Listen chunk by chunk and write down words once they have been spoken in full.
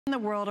the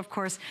world, of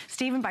course,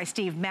 Stephen by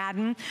Steve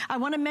Madden. I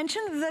want to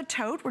mention the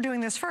tote. We're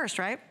doing this first,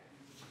 right?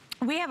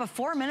 We have a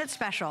 4-minute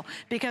special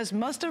because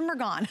most of them are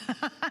gone.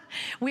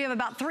 We have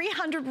about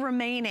 300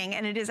 remaining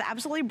and it is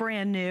absolutely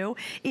brand new.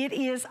 It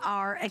is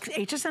our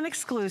HSN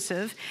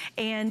exclusive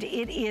and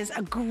it is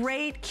a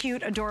great,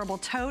 cute, adorable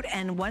tote.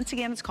 And once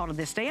again, it's called a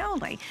This Day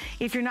Only.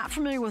 If you're not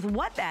familiar with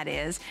what that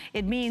is,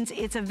 it means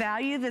it's a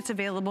value that's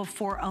available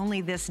for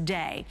only this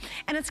day.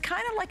 And it's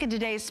kind of like a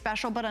today's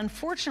special, but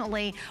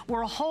unfortunately,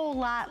 we're a whole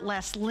lot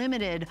less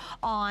limited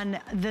on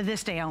the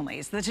This Day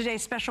Onlys. The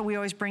today's special, we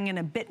always bring in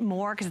a bit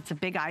more because it's a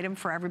big item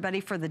for everybody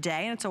for the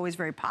day, and it's always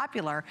very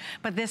popular.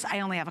 But this,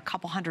 I only have a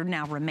couple hundred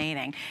now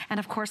remaining.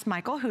 And of course,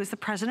 Michael, who is the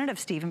president of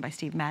Stephen by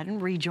Steve Madden,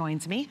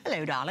 rejoins me.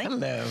 Hello, darling.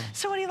 Hello.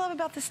 So what do you love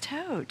about this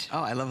tote?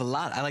 Oh, I love a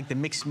lot. I like the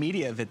mixed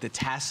media of it, the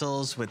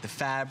tassels with the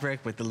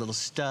fabric, with the little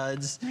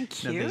studs. Isn't that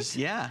cute? You know,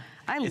 yeah.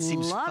 It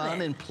seems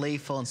fun and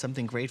playful and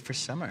something great for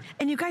summer.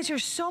 And you guys,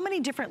 there's so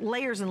many different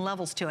layers and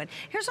levels to it.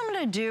 Here's what I'm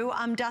gonna do,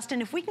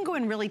 Dustin, if we can go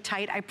in really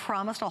tight, I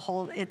promise I'll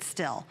hold it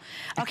still.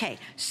 Okay,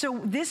 so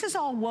this is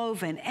all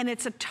woven and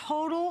it's a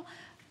total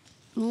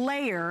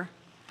layer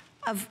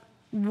of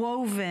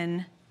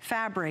woven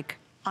fabric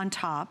on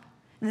top.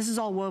 And this is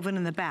all woven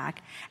in the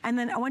back. And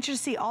then I want you to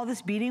see all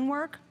this beading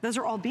work. Those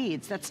are all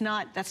beads. That's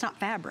not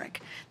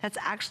fabric. That's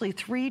actually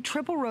 3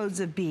 triple rows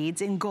of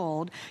beads in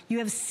gold. You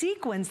have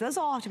sequins. Those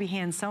all have to be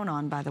hand sewn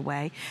on, by the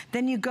way.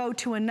 Then you go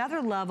to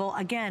another level,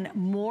 again,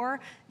 more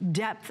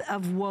depth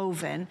of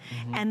woven.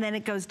 And then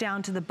it goes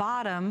down to the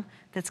bottom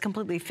that's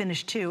completely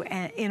finished too,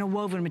 and in a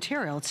woven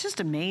material. It's just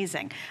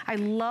amazing. I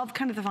love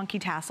kind of the funky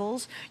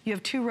tassels. You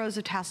have 2 rows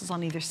of tassels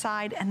on either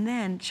side, and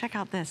then check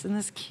out this, isn't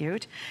this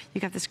cute?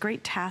 You got this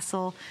great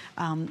tassel,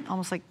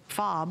 almost like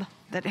fob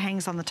that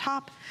hangs on the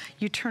top.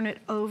 You turn it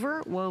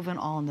over, woven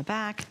all in the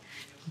back.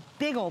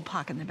 Big old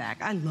pocket in the back.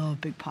 I love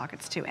big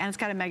pockets too, and it's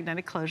got a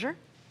magnetic closure.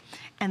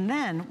 And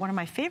then one of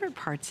my favorite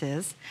parts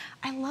is,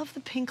 I love the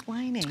pink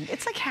lining.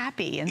 It's like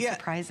happy and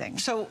surprising.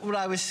 So what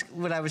I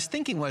was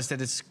thinking was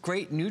that it's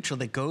great neutral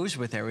that goes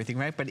with everything,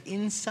 right? But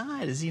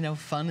inside is, you know,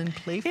 fun and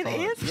playful.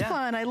 It is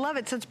fun, I love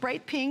it. So it's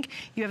bright pink.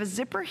 You have a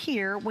zipper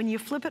here. When you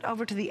flip it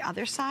over to the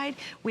other side,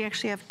 we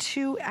actually have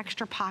 2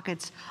 extra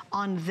pockets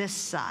on this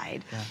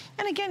side.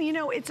 And again, you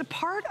know, it's a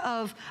part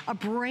of a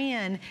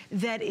brand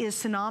that is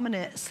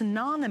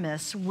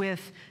synonymous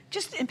with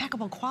just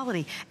impeccable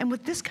quality. And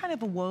with this kind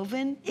of a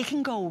woven, it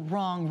can go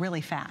wrong really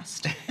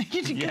fast.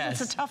 Because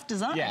it's a tough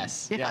design.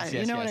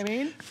 You know what I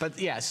mean? But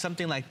yeah,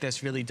 something like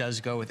this really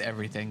does go with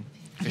everything,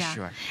 for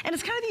sure. And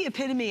it's kind of the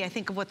epitome, I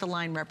think, of what the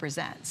line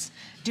represents.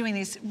 Doing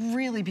these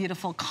really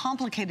beautiful,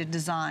 complicated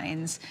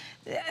designs,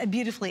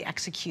 beautifully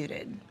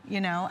executed.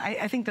 You know,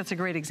 I think that's a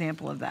great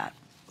example of that.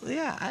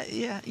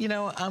 Yeah, you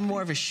know, I'm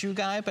more of a shoe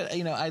guy, but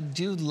you know, I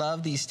do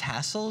love these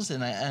tassels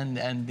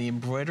and the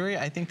embroidery.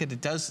 I think that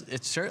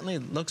it certainly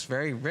looks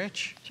very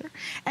rich. Sure.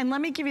 And let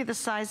me give you the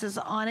sizes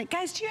on it.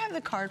 Guys, do you have the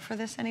card for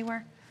this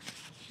anywhere?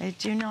 I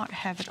do not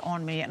have it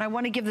on me, and I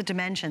want to give the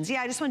dimensions.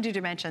 Yeah, I just want to do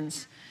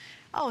dimensions.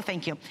 Oh,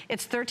 thank you.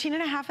 It's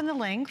 13.5 in the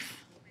length,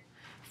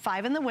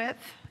 5 in the width,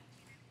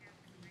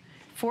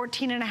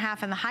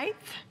 14.5 in the height,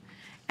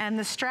 and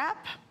the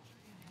strap,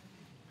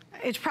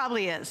 it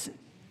probably is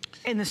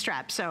in the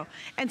strap. So,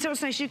 and so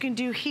it's nice. You can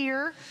do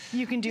here,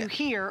 you can do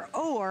here,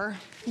 or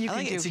you can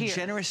do here. It's a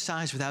generous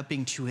size without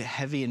being too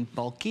heavy and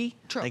bulky.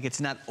 True. Like it's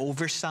not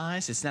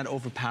oversized, it's not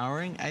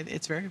overpowering.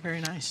 It's very,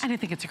 very nice. And I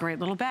think it's a great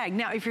little bag.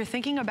 Now, if you're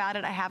thinking about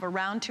it, I have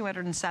around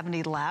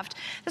 270 left.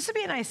 This would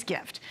be a nice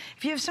gift.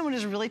 If you have someone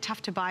who's really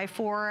tough to buy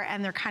for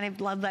and they're kind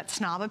of love that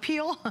snob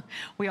appeal,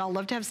 we all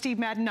love to have Steve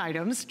Madden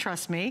items,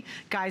 trust me.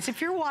 Guys, if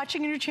you're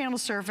watching and you're channel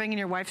surfing and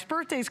your wife's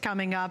birthday's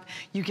coming up,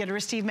 you get her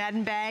a Steve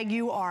Madden bag,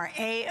 you are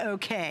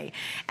A-okay.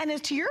 And as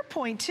to your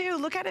point too,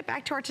 look at it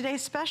back to our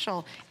today's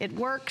special. It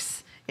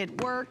works,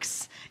 it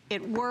works,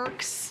 it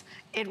works,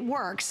 it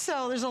works.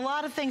 So there's a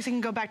lot of things that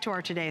can go back to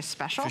our today's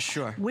special. For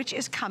sure. Which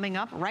is coming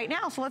up right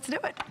now, so let's do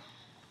it.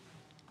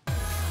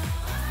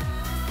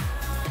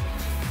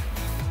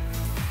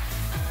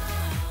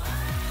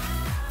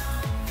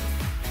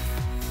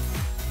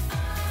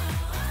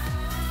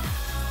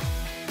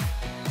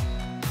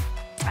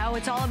 Oh,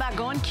 it's all about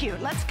going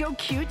cute. Let's go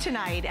cute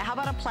tonight. How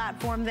about a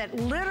platform that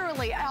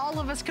literally all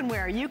of us can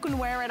wear? You can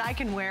wear it, I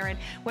can wear it.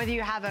 Whether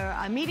you have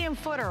a medium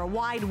foot or a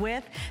wide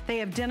width, they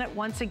have done it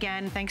once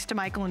again, thanks to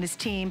Michael and his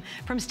team.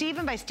 From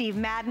Stephen by Steve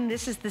Madden,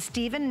 this is the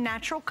Stephen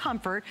Natural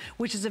Comfort,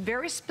 which is a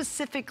very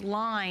specific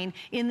line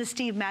in the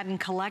Steve Madden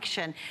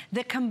collection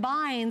that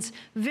combines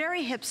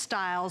very hip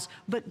styles,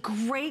 but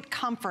great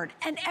comfort.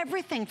 And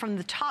everything from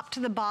the top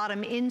to the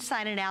bottom,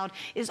 inside and out,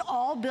 is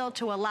all built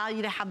to allow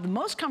you to have the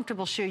most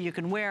comfortable shoe you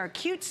can wear, a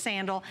cute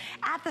sandal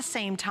at the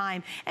same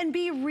time, and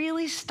be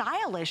really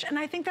stylish. And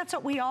I think that's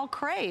what we all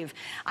crave.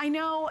 I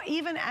know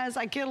even as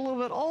I get a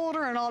little bit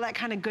older and all that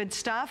kind of good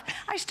stuff,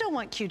 I still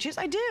want cute shoes.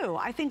 I do.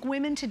 I think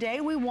women today,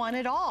 we want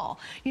it all.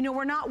 You know,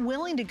 we're not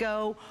willing to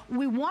go,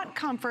 we want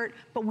comfort,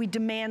 but we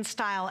demand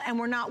style, and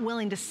we're not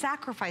willing to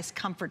sacrifice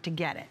comfort to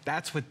get it.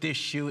 That's what this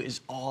shoe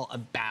is all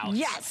about.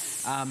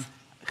 Yes.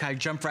 Can I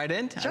jump right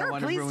in? Sure, I don't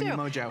want to ruin your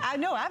mojo.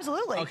 No,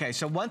 absolutely. Okay,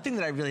 so one thing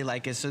that I really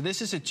like is, so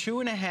this is a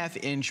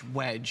 2.5-inch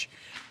wedge,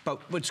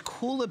 but what's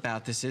cool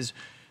about this is,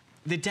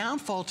 the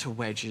downfall to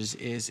wedges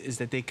is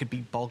that they could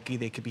be bulky,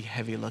 they could be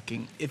heavy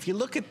looking. If you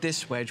look at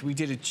this wedge, we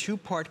did a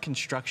 2-part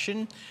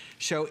construction,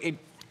 so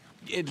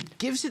it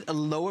gives it a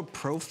lower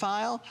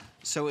profile,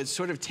 so it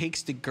sort of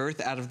takes the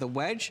girth out of the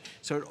wedge,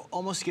 so it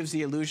almost gives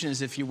the illusion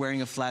as if you're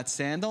wearing a flat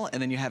sandal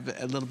and then you have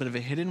a little bit of a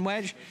hidden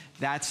wedge.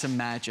 That's some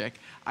magic.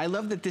 I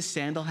love that this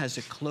sandal has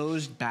a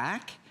closed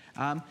back.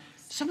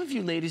 Some of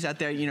you ladies out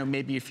there, you know,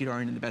 maybe your feet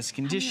aren't in the best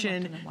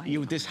condition,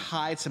 this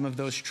hides some of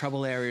those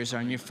trouble areas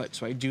on your foot,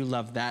 so I do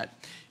love that.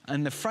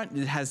 On the front,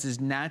 it has this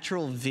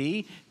natural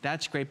V.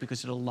 That's great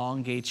because it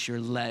elongates your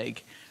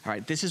leg. All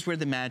right, this is where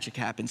the magic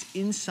happens.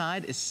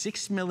 Inside is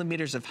 6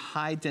 millimeters of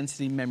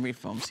high-density memory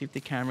foam. See if the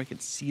camera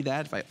can see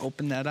that. If I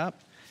open that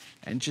up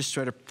and just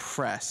sort of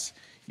press,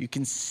 you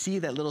can see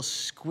that little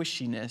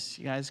squishiness.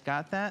 You guys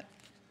got that?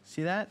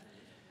 See that?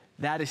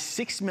 That is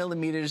 6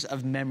 millimeters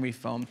of memory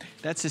foam.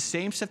 That's the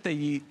same stuff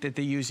that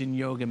they use in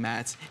yoga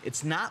mats.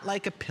 It's not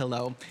like a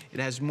pillow. It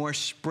has more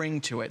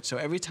spring to it. So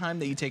every time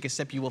that you take a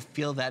step, you will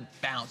feel that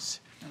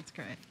bounce. That's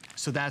great.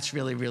 So that's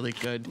really, really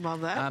good.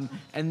 Love that.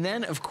 And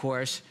then, of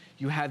course,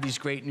 you have these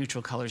great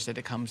neutral colors that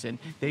it comes in.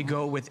 They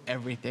go with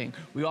everything.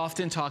 We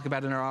often talk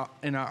about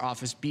in our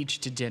office, beach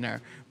to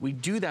dinner. We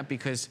do that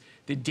because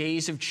the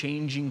days of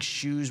changing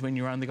shoes when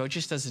you're on the go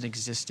just doesn't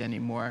exist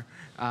anymore.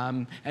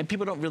 And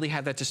people don't really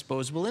have that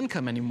disposable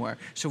income anymore.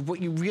 So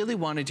what you really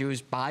want to do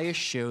is buy a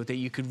shoe that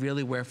you could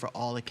really wear for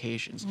all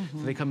occasions. So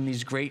they come in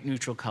these great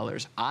neutral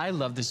colors. I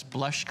love this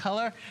blush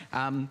color.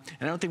 And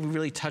I don't think we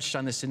really touched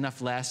on this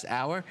enough last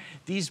hour.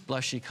 These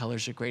blushy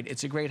colors are great.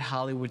 It's a great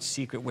Hollywood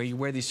secret where you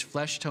wear these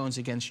flesh tones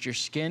against your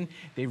skin.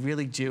 They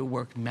really do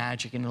work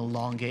magic and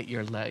elongate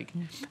your leg.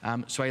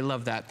 So I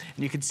love that.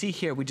 And you can see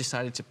here, we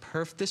decided to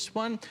perf this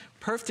one.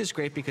 Perf is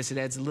great because it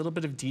adds a little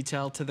bit of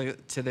detail to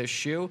the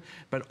shoe,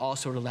 but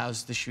also it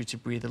allows the shoe to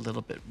breathe a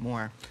little bit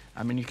more.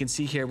 And you can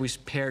see here, we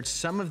paired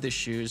some of the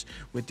shoes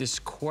with this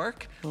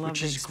cork,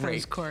 which is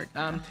great. Cork.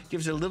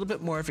 Gives it a little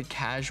bit more of a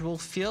casual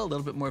feel, a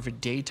little bit more of a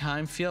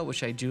daytime feel,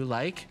 which I do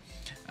like.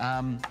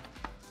 On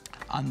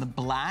the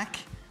black,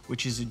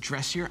 which is a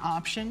dressier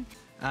option,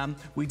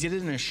 we did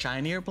it in a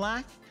shinier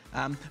black.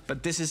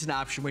 But this is an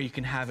option where you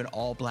can have an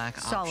all black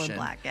option. Solid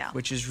black, yeah.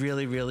 Which is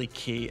really, really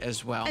key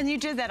as well. And you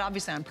did that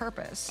obviously on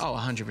purpose. Oh,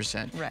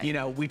 100%. Right. You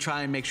know, we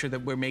try and make sure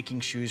that we're making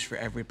shoes for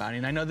everybody.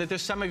 And I know that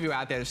there's some of you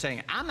out there that are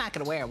saying, I'm not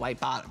gonna wear a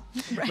white bottom,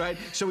 right?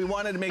 So we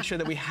wanted to make sure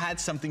that we had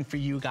something for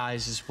you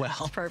guys as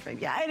well.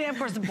 Perfect, yeah. And of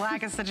course, the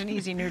black is such an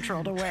easy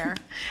neutral to wear.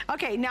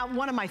 Okay, now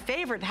one of my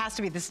favorite has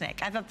to be the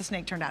snake. I thought the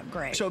snake turned out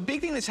great. So a big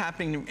thing that's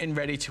happening in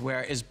ready to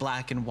wear is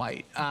black and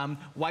white.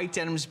 White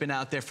denim's been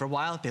out there for a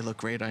while. They look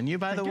great on you,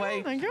 by the way.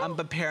 Thank you.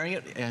 But pairing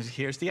it,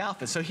 here's the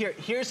outfit. So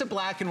here's a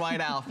black and white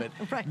outfit.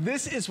 Right.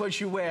 This is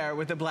what you wear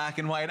with a black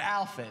and white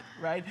outfit,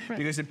 right?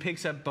 Because it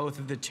picks up both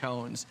of the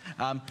tones.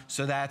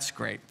 So that's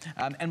great.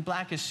 And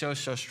black is so,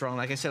 so strong.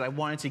 Like I said, I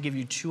wanted to give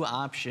you 2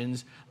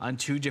 options on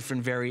 2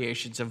 different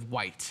variations of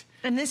white.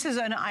 And this is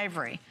an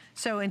ivory.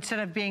 So instead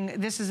of being,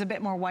 this is a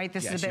bit more white,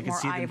 this is a bit more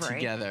ivory. You can see them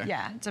together.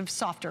 Yeah, it's a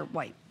softer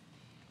white.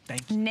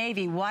 Thank you.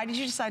 Navy, why did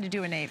you decide to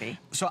do a navy?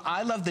 So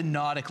I love the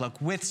Nautic look.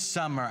 With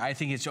summer, I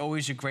think it's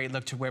always a great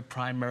look to wear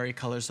primary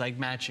colors like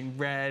matching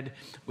red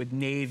with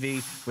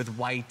navy, with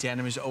white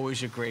denim is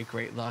always a great,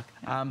 great look.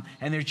 And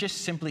there just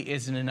simply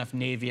isn't enough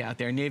navy out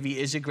there. Navy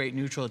is a great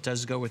neutral. It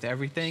does go with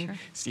everything. Sure.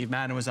 Steve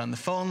Madden was on the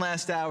phone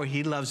last hour.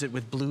 He loves it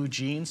with blue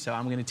jeans, so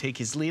I'm gonna take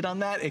his lead on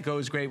that. It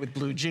goes great with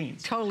blue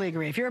jeans. Totally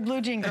agree. If you're a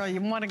blue jean girl, you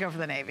wanna go for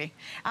the navy.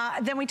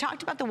 Then we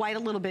talked about the white a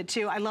little bit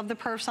too. I love the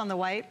perfs on the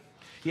white.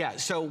 Yeah,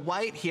 so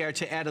white here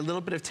to add a little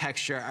bit of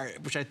texture,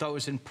 which I thought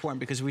was important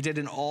because we did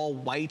an all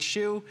white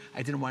shoe.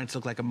 I didn't want it to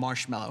look like a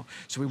marshmallow.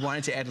 So we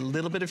wanted to add a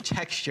little bit of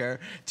texture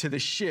to the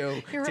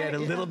shoe to add a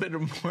little bit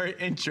of more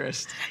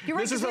interest.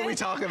 This is what we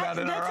talk about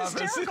in our office.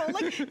 That's hysterical.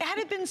 Like, had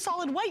it been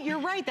solid white,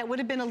 you're right, that would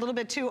have been a little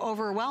bit too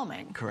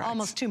overwhelming. Correct.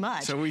 Almost too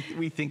much. So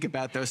we think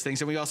about those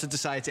things. And we also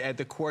decided to add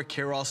the cork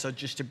here also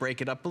just to break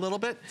it up a little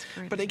bit.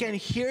 But again,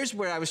 here's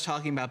where I was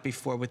talking about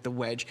before with the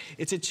wedge.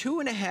 It's a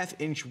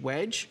 2.5-inch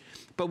wedge,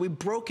 but we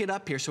broke it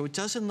up here so it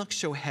doesn't look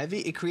so heavy.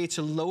 It creates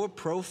a lower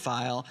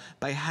profile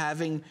by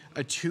having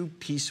a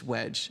 2-piece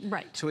wedge.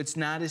 Right. So it's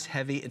not as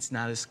heavy, it's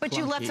not as clunky. But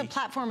you left a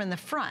platform in the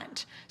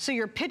front, so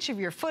your pitch of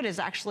your foot is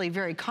actually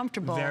very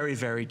comfortable. Very,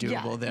 very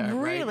doable there,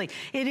 really. Right?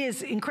 It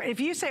is incredible. If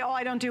you say, oh,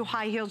 I don't do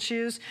high-heeled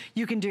shoes,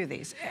 you can do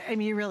these. I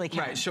mean, you really can.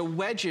 Right, so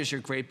wedges are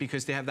great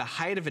because they have the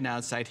height of an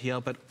outside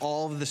heel, but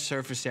all of the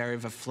surface area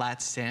of a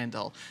flat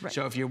sandal. Right.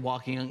 So if you're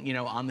walking, you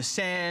know, on the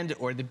sand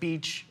or the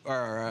beach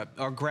or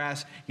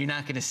grass, you're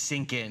not gonna sink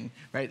sink in,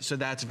 right? So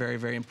that's very,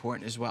 very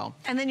important as well.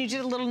 And then you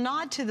did a little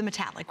nod to the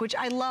metallic, which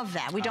I love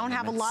that. We don't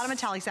have a lot of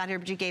metallics out here,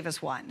 but you gave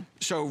us one.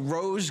 So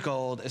rose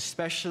gold,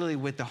 especially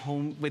with the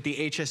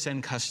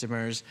HSN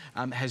customers,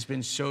 has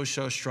been so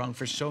strong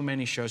for so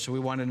many shows. So we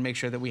wanted to make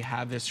sure that we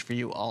have this for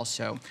you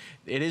also.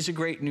 It is a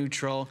great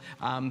neutral.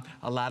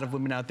 A lot of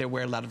women out there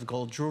wear a lot of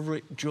gold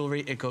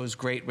jewelry. It goes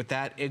great with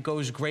that. It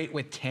goes great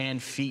with tan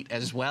feet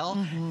as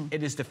well.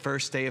 It is the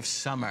first day of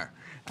summer.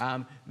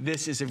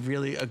 This is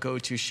really a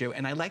go-to shoe,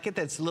 and I like it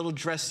that it's a little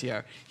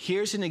dressier.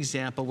 Here's an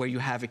example where you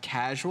have a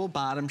casual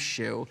bottom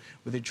shoe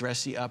with a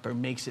dressy upper,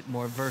 makes it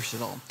more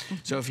versatile.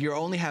 So if you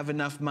only have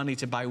enough money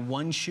to buy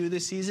one shoe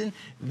this season,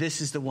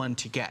 this is the one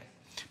to get,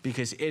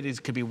 because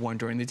could be worn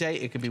during the day,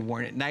 it could be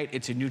worn at night.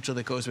 It's a neutral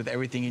that goes with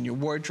everything in your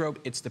wardrobe.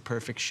 It's the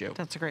perfect shoe.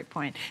 That's a great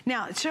point.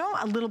 Now, show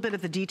a little bit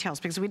of the details,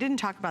 because we didn't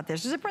talk about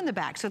this. There's a zipper in the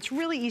back, so it's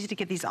really easy to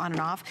get these on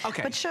and off.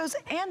 Okay. But shows,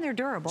 and they're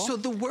durable. So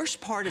the worst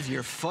part of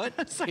your foot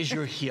is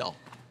your heel.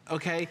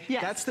 Okay?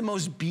 Yes. That's the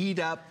most beat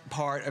up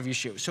part of your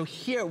shoe. So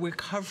here we're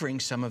covering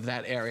some of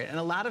that area. And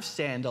a lot of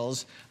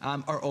sandals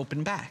are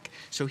open back.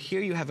 So here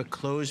you have a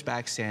closed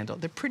back sandal.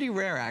 They're pretty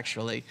rare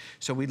actually.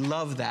 So we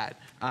love that.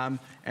 And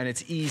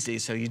it's easy.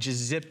 So you just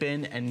zip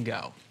in and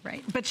go.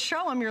 Right. But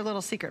show them your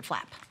little secret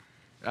flap.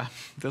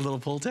 The little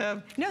pull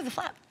tab? No, the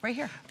flap right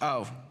here.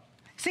 Oh.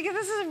 See,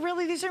 this is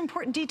these are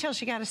important details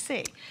you gotta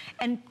see.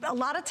 And a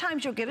lot of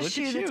times you'll get a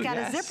shoe that's got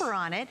a zipper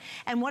on it,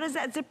 and what does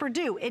that zipper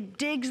do? It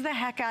digs the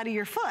heck out of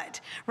your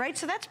foot, right?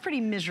 So that's pretty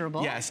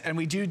miserable. Yes, and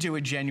we do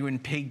a genuine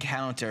pig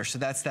counter, so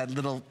that's that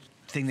little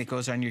thing that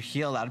goes on your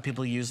heel. A lot of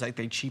people use, like,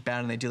 they cheap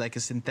out and they do like a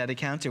synthetic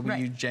counter. We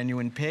use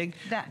genuine pig,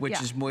 which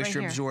is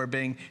moisture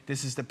absorbing.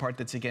 This is the part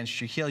that's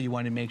against your heel. You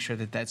want to make sure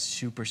that that's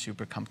super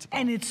comfortable.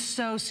 And it's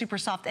so super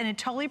soft, and it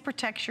totally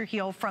protects your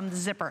heel from the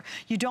zipper.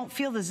 You don't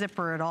feel the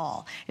zipper at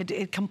all.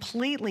 It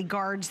completely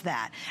guards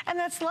that, and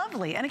that's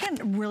lovely. And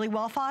again, really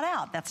well thought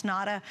out. That's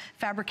not a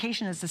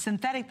fabrication. It's a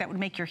synthetic that would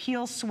make your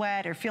heel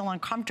sweat or feel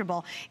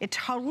uncomfortable. It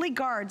totally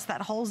guards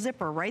that whole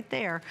zipper right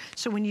there.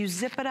 So when you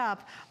zip it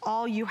up,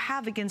 all you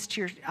have against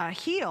your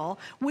heel,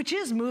 which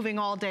is moving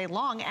all day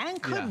long and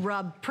could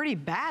rub pretty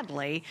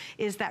badly,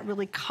 is that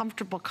really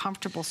comfortable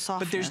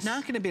softness. But there's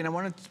not going to be, and I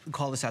want to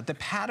call this out, the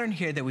pattern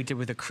here that we did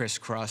with a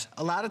crisscross.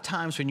 A lot of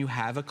times when you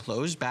have a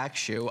closed back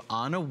shoe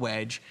on a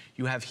wedge,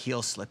 you have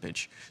heel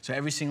slippage. So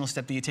every single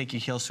step that you take, your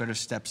heel sort of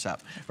steps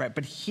up, right?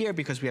 But here,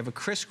 because we have a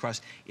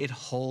crisscross, it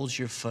holds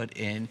your foot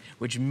in,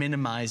 which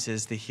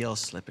minimizes the heel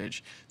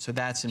slippage. So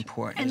that's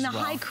important as well. And the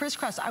high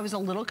crisscross, I was a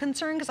little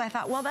concerned because I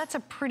thought, well, that's a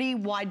pretty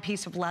wide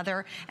piece of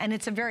leather, and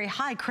it's a very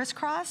high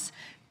crisscross.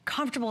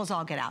 Comfortable as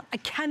all get out. I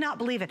cannot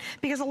believe it.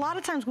 Because a lot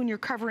of times when you're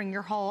covering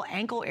your whole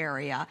ankle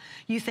area,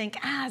 you think,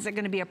 is it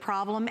gonna be a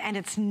problem? And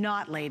it's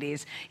not,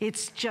 ladies.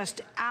 It's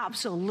just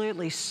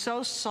absolutely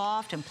so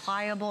soft and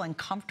pliable and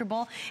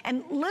comfortable.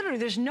 And literally,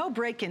 there's no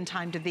break-in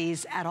time to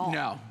these at all.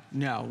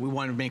 No, we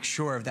want to make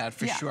sure of that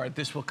for sure.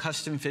 This will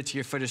custom fit to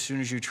your foot as soon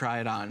as you try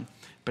it on.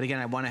 But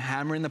again, I want to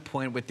hammer in the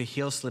point with the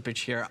heel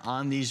slippage here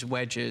on these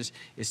wedges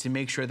is to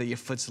make sure that your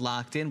foot's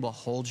locked in, will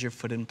hold your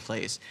foot in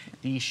place.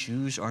 These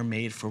shoes are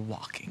made for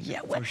walking,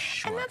 for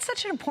sure. And that's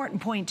such an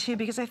important point too,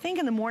 because I think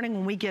in the morning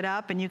when we get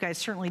up, and you guys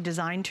certainly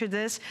designed to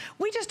this,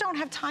 we just don't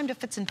have time to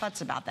fits and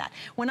futs about that.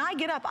 When I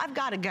get up, I've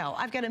got to go.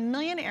 I've got a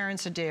million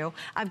errands to do.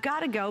 I've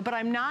got to go, but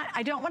I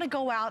don't want to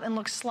go out and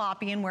look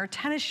sloppy and wear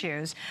tennis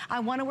shoes.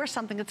 I want to wear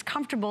something that's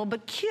comfortable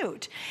but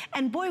cute.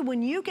 And boy,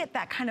 when you get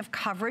that kind of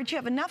coverage, you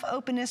have enough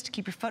openness to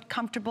keep your foot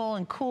comfortable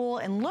and cool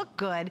and look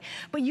good,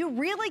 but you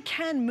really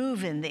can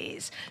move in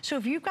these. So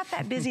if you've got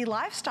that busy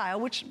lifestyle,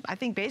 which I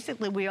think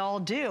basically we all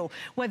do,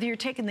 whether you're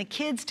taking the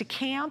kids to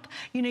camp,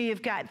 you know,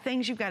 you've got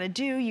things you've got to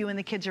do, you and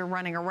the kids are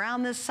running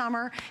around this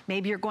summer,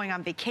 maybe you're going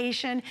on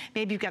vacation,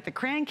 maybe you've got the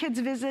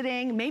grandkids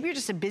visiting, maybe you're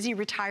just a busy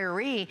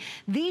retiree,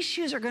 these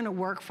shoes are going to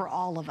work for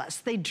all of us.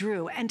 They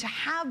drew. And to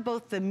have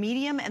both the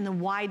medium and the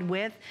wide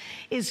width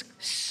is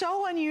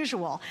so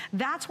unusual.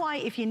 That's why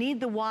if you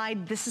need the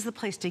wide, this is the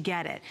place to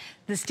get it.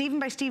 The Stephen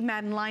by Steve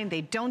Madden line,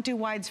 they don't do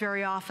wides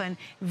very often,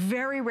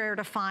 very rare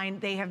to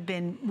find.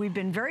 We've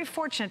been very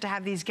fortunate to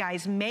have these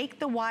guys make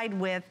the wide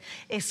width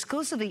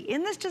exclusively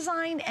in this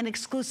design and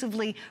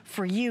exclusively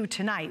for you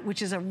tonight,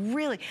 which is I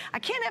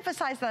can't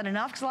emphasize that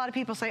enough, because a lot of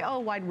people say, oh,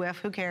 wide width,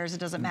 who cares, it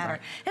doesn't matter.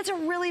 It's a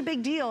really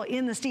big deal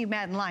in the Steve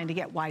Madden line to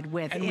get wide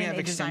width in a designer shoe. And we have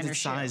extended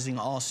sizing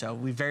also.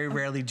 We very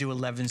rarely do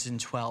 11s and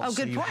 12s,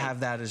 so you have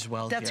that as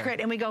well. That's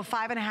great, and we go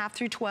 5.5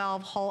 through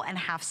 12 whole and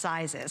half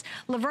sizes.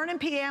 Laverne and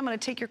PA, I'm gonna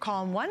take your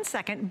call in 1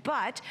 second,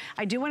 but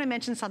I do want to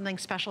mention something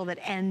special that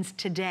ends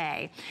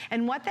today.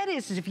 And what that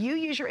is if you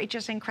use your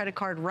HSN credit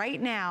card right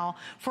now,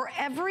 for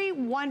every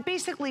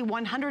basically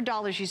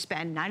 $100 you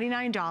spend,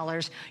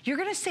 $99, you're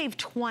going to save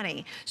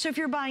 20. So if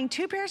you're buying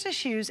 2 pairs of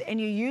shoes and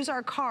you use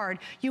our card,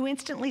 you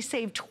instantly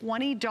save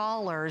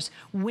 $20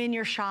 when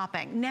you're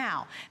shopping.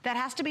 Now, that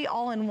has to be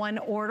all in one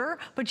order,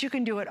 but you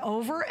can do it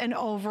over and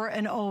over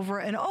and over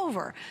and over.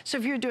 over. So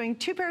if you're doing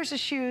 2 pairs of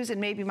shoes and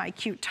maybe my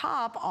cute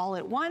top all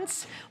at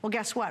once, well,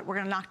 guess what? We're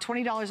gonna knock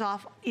 $20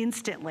 off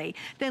instantly.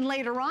 Then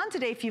later on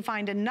today, if you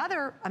find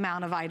another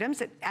amount of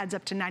items, it adds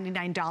up to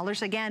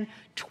 $99. Again,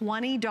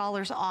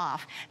 $20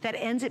 off. That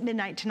ends at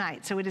midnight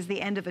tonight. So it is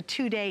the end of a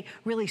 2-day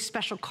really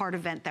special card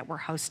event that we're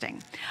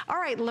hosting. All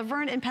right,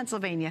 Laverne in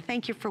Pennsylvania,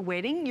 thank you for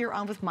waiting. You're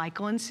on with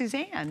Michael and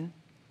Suzanne.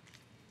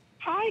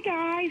 Hi,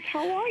 guys.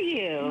 How are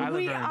you? Hi,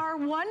 We Laverne. are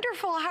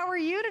wonderful. How are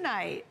you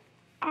tonight?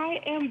 I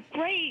am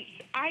great.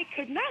 I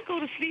could not go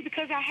to sleep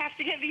because I have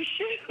to get these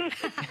shoes.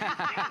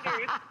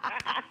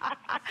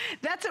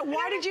 That's it.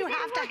 Why did you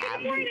have to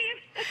have them?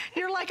 these?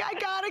 You're like, I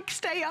gotta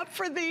stay up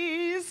for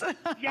these.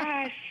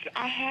 Yes,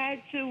 I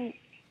had to.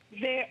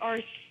 They are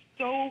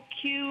so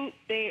cute.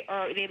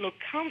 They look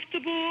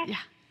comfortable. Yeah.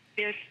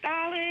 They're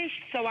stylish.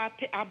 So I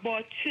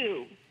bought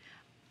 2.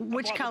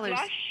 Which I bought colors? The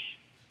blush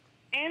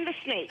and the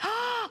snake.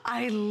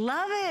 I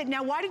love it.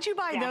 Now, why did you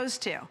buy Yeah. those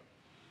 2?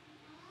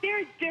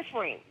 They're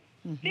different.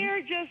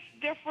 They're just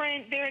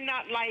different. They're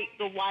not like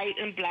the white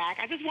and black.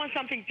 I just want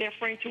something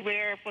different to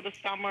wear for the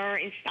summer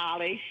and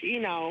stylish, you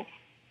know.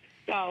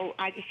 So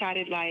I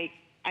decided, like,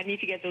 I need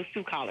to get those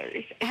 2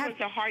 colors. It was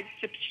a hard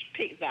to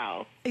pick,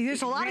 though.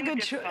 There's a lot of Really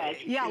good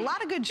difficult. yeah, a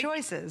lot of good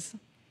choices.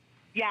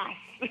 Yes.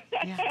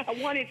 Yeah. I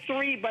wanted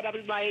 3, but I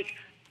was like,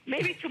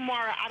 maybe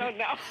tomorrow, I don't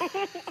know.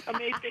 I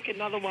may pick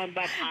another one,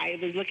 but I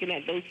was looking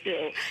at those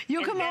 2.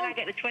 You'll and come then on. I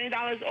get the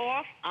 $20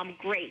 off. I'm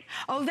great.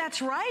 Oh, that's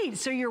right.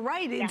 So you're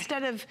right.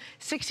 Instead of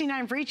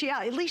 $69 for each, yeah,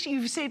 at least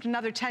you've saved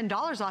another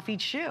 $10 off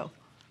each shoe.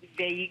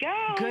 There you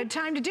go. Good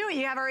time to do it.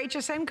 You have our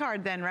HSN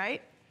card then,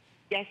 right?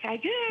 Yes, I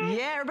do.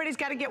 Yeah, everybody's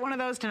got to get one of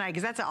those tonight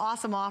because that's an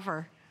awesome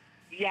offer.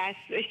 Yes.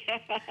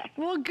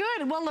 Well,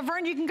 good. Well,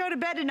 Laverne, you can go to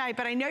bed tonight,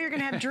 but I know you're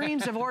going to have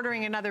dreams of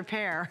ordering another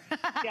pair.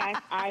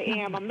 Yes, I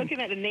am. I'm looking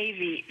at the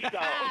navy, so.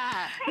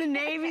 The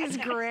navy's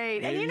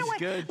great. And you know Navy's what,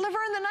 good.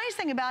 Laverne, the nice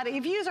thing about it,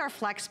 if you use our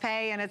flex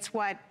pay and it's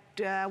what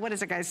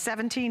is it, guys,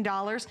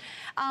 $17,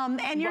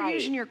 and you're Right.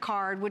 using your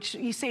card, which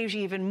saves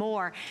you even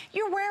more,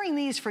 you're wearing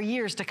these for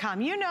years to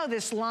come. You know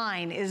this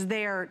line is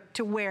there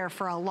to wear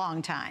for a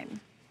long time.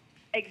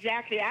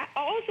 Exactly. I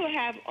also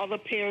have other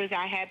pairs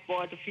I had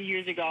bought a few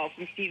years ago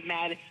from Steve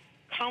Madden.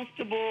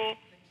 Comfortable.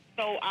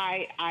 So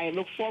I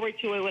look forward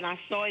to it. When I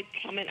saw it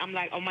coming, I'm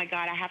like, oh, my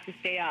God, I have to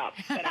stay up.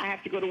 But I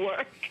have to go to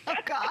work. Oh,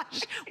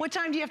 gosh. What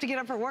time do you have to get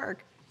up for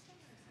work?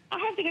 I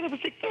have to get up at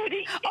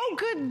 6:30. Oh,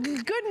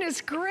 goodness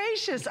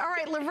gracious. All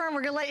right, Laverne,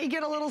 we're going to let you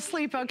get a little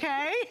sleep,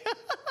 okay?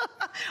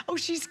 Oh,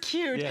 she's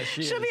cute. Yeah,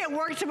 She'll be at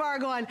work tomorrow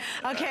going,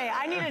 okay,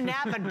 I need a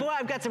nap, but boy,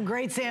 I've got some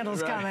great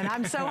sandals coming.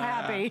 I'm so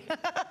happy.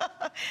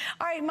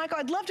 All right, Michael,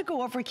 I'd love to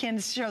go over again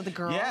to show the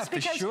girls. Yeah, for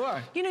because,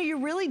 sure. you know,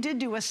 you really did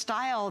do a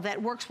style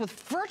that works with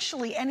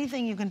virtually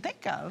anything you can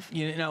think of.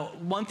 You know,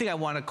 one thing I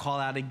want to call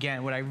out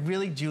again, what I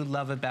really do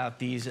love about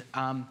these,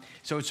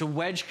 so it's a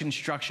wedge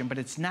construction, but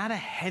it's not a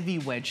heavy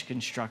wedge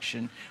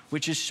construction,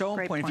 which is so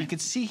Great important. point. If you can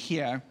see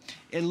here,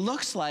 it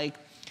looks like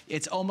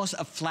it's almost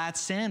a flat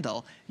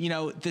sandal. You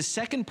know, the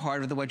second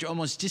part of the wedge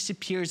almost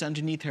disappears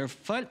underneath her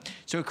foot,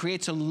 so it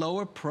creates a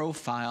lower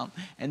profile,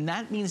 and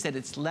that means that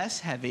it's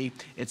less heavy,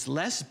 it's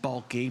less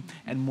bulky,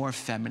 and more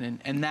feminine,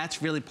 and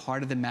that's really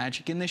part of the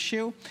magic in the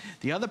shoe.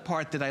 The other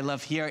part that I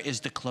love here is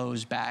the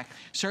close back.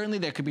 Certainly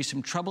there could be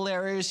some trouble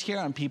areas here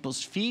on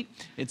people's feet.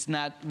 It's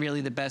not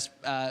really the best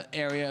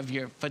area of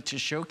your foot to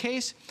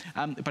showcase,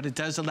 but it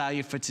does allow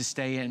your foot to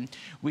stay in.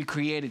 We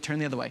created, turn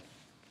the other way.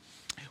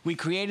 We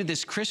created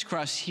this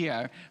crisscross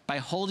here. By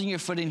holding your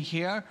foot in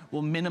here,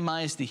 we'll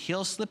minimize the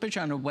heel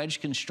slippage on a wedge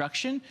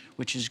construction,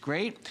 which is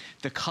great.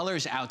 The color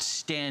is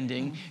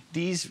outstanding.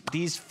 These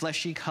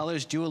fleshy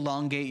colors do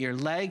elongate your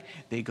leg.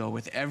 They go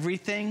with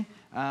everything.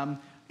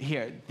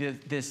 Here,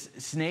 this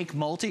snake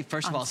multi,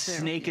 first of all,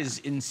 snake is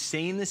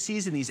insane this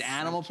season. These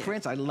animal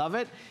prints, I love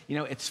it. You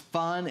know, it's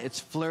fun, it's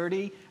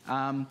flirty.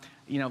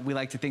 You know, we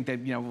like to think that,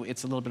 you know,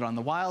 it's a little bit on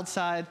the wild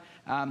side,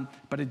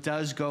 but it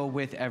does go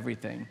with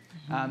everything.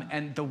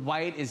 And the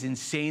white is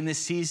insane this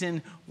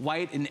season.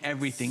 White in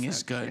everything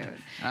is good.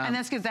 And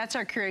that's because that's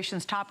our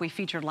Curations top we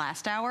featured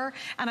last hour.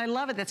 And I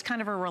love it. That's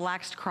kind of a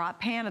relaxed crop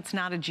pant. It's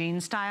not a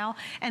jean style.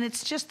 And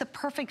it's just the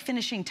perfect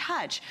finishing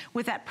touch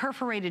with that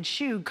perforated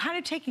shoe, kind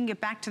of taking it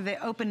back to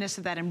the openness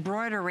of that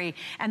embroidery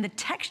and the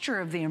texture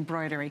of the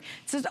embroidery.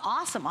 It's an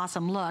awesome,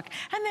 awesome look.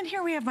 And then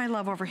here we have my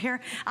love over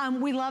here.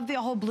 We love the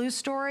whole blue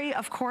story,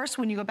 of course,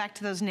 when you go back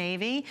to those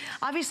navy.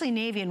 Obviously,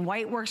 navy and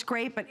white works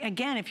great. But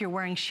again, if you're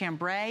wearing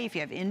chambray, if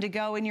you have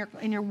indigo in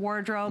your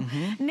wardrobe,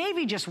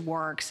 navy just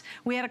works.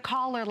 We had a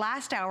caller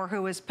last hour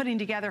who was putting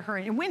together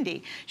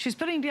Wendy, she was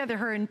putting together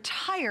her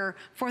entire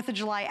 4th of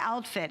July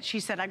outfit. She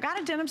said, I've got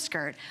a denim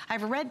skirt, I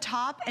have a red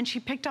top, and she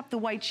picked up the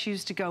white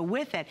shoes to go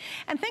with it.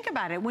 And think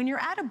about it, when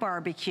you're at a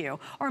barbecue,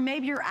 or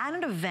maybe you're at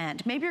an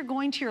event, maybe you're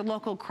going to your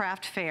local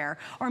craft fair,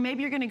 or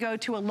maybe you're gonna go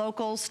to a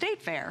local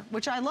state fair,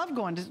 which I love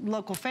going to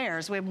local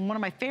fairs. We have one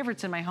of my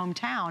favorites in my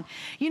hometown.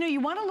 You know, you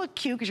want to look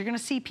cute because you're going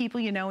to see people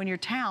you know in your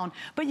town,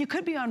 but you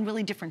could be on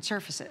really different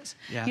surfaces.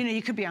 Yeah. You know,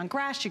 you could be on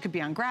grass, you could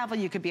be on gravel,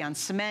 you could be on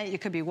cement, you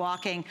could be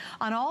walking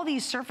on all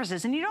these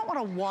surfaces, and you don't want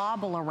to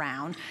wobble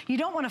around. You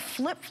don't want to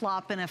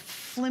flip-flop in a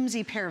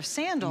flimsy pair of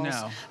sandals,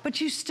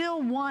 but you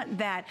still want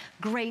that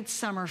great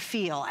summer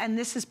feel, and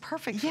this is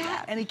perfect for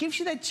that. And it gives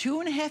you that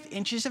 2.5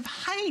 inches of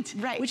height,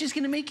 which is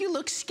going to make you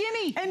look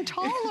skinny. And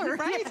taller,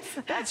 right? Yes.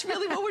 That's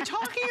really what we're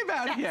talking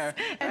about here.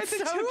 It's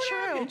so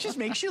true. It just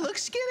makes you look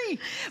skinny.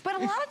 But a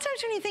lot of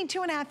times when you think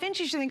 2.5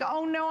 inches, you think,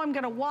 oh no, I'm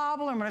going to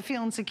wobble, I'm going to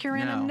feel insecure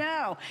in them.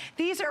 No,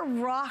 these are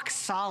rock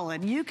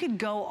solid. You could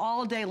go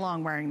all day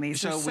long wearing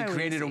these. So we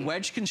created a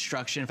wedge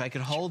construction, if I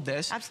could hold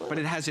this. Absolutely.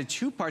 But it has a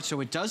two-part,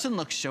 so it doesn't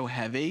look so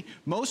heavy.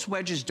 Most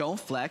wedges don't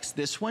flex.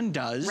 This one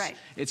does. Right.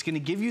 It's going to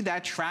give you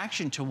that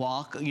traction to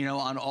walk, you know,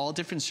 on all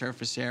different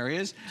surface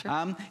areas.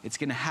 Sure. It's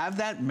going to have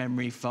that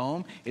memory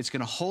foam. It's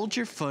going to hold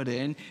your foot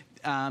in.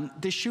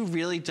 This shoe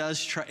really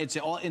does it's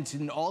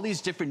in all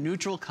these different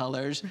neutral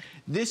colors.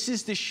 This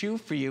is the shoe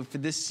for you for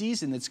this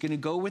season that's going to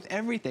go with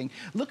everything.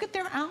 Look at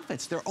their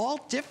outfits. They're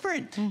all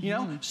different. You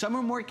know, some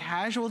are more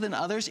casual than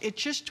others. It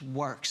just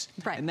works.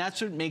 Right. And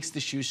that's what makes the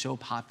shoe so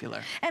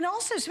popular. And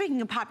also,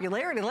 speaking of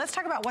popularity, let's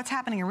talk about what's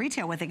happening in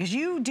retail with it, because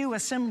you do a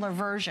similar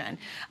version.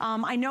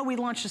 I know we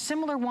launched a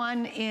similar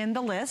one in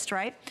the list,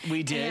 right?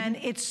 We did. And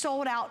it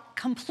sold out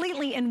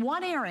completely in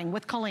one airing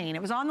with Colleen.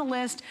 It was on the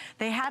list.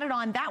 They had it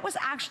on. That was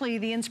actually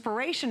the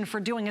inspiration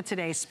for doing a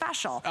Today's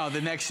Special. Oh, the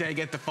next day I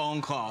get the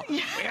phone call.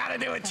 We gotta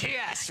do a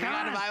TS. We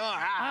gotta buy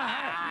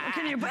more.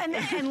 Can you,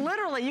 and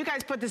literally, you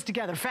guys put this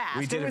together fast.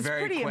 We did it was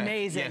very pretty quick.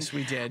 amazing. Yes,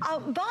 we did.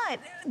 But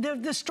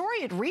the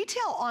story at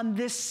retail on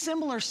this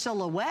similar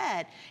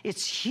silhouette,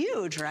 it's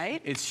huge,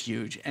 right? It's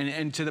huge.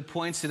 And to the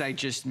points that I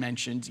just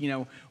mentioned, you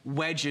know,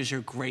 wedges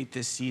are great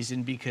this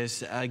season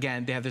because,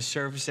 again, they have the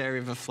surface area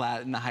of a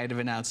flat and the height of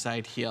an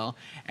outside heel,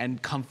 and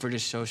comfort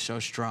is so, so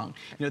strong.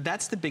 You know,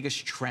 that's the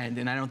biggest trend,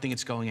 and I don't think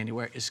it's going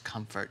anywhere, is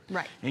comfort.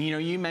 Right. And, you know,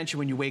 you mentioned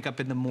when you wake up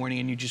in the morning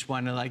and you just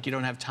want to, like, you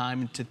don't have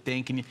time to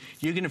think, and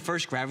you're going to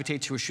first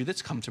gravitate to a shoe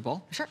that's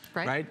comfortable. Sure,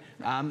 right.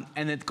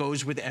 And it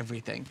goes with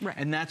everything. Right.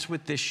 And that's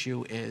what this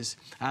shoe is.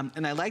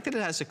 And I like that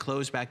it has a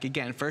close back,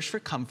 again, first for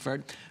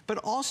comfort, but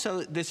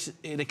also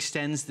it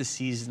extends the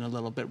season a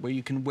little bit where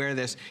you can wear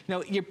this. You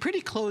know, you're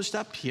pretty closed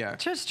up here.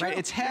 Just right?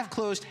 It's half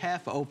closed,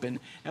 half open,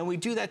 and we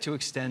do that to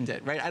extend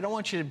it, right? I don't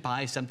want you to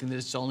buy something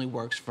that only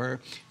works for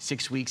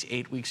 6 weeks,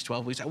 8 weeks,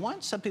 12 weeks. I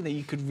want something that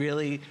you could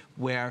really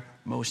wear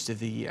most of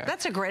the year.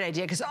 That's a great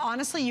idea, because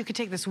honestly, you could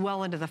take this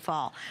well into the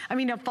fall. I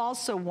mean,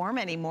 fall's so warm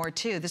anymore,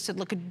 too. This would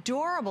look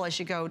adorable as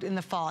you go in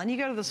the fall. And you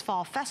go to those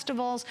fall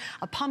festivals,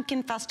 a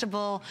pumpkin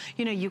festival,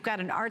 you know, you've got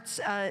an arts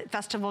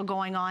festival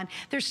going on.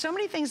 There's so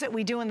many things that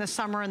we do in the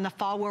summer and the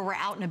fall where we're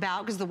out and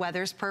about because the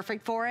weather's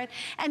perfect for it.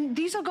 And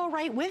these will go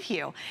right with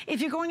you.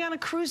 If you're going on a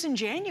cruise in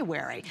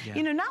January,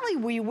 you know, not only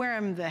will you wear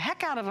them the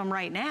heck out of them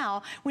right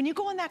now, when you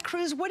go on that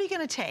cruise, what are you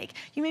going to take?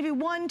 You maybe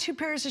 1, 2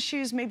 pairs of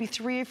shoes, maybe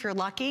 3 if you're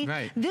lucky.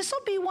 Right. This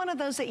will be one of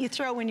those that you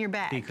throw in your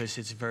bag. Because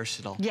it's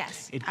versatile.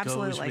 Yes, it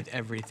absolutely. goes with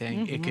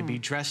everything. It can be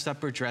dressed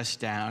up or dressed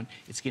down.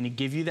 It's going to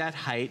give you that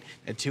height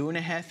at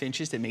 2.5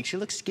 inches that makes you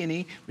look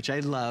skinny, which I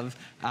love.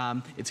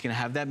 It's going to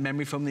have that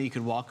memory foam that you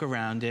could walk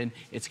around in.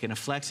 It's going to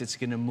flex. It's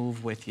going to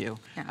move with you.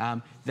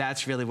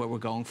 That's really what we're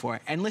going for.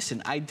 And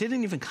listen, I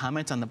didn't even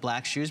comment on the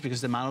black shoes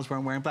because the models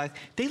weren't wearing black.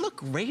 They look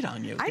great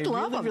on you. I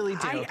love them. Really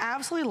do. I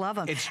absolutely love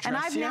them. And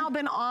I've now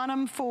been on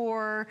them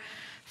for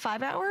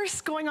 5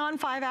 hours, going on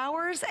 5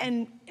 hours,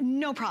 and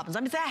no problems. I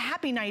mean, it's a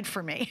happy night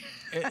for me.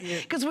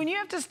 Because when you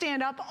have to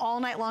stand up all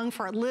night long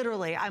for,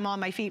 literally, I'm on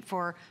my feet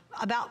for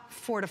about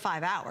 4 to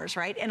 5 hours,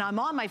 right? And I'm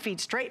on my feet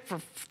straight for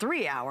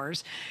 3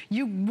 hours.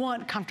 You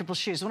want comfortable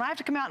shoes. When I have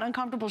to come out in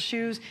uncomfortable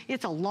shoes,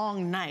 it's a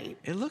long night.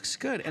 It looks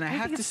good. And I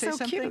have to say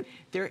something. Cute.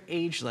 They're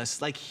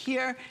ageless. Like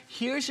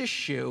here's a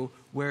shoe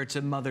where it's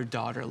a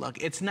mother-daughter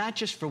look. It's not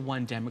just for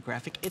one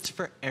demographic, it's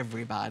for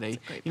everybody.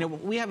 You know,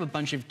 we have a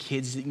bunch of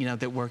kids, you know,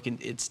 that work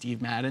at Steve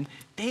Madden.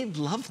 They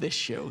love this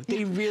shoe.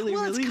 They really,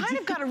 well, really it's kind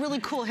of got a really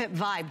cool hip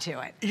vibe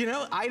to it. You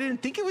know, I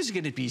didn't think it was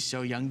gonna be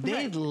so young.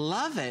 They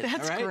love it.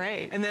 That's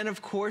great. And then,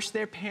 of course,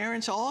 their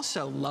parents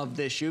also love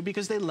this shoe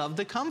because they love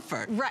the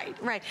comfort. Right.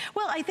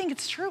 Well, I think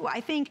it's true.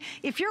 I think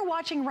if you're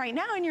watching right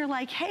now and you're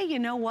like, hey, you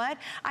know what?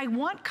 I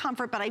want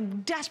comfort, but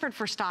I'm desperate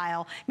for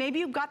style. Maybe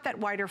you've got that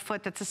wider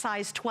foot that's a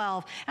size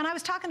 12. And I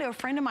was talking to a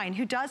friend of mine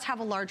who does have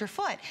a larger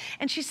foot.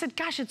 And she said,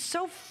 gosh, it's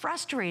so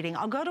frustrating.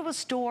 I'll go to a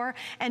store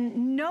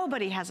and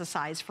nobody has a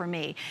size for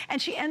me.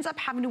 And she ends up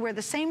having to wear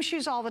the same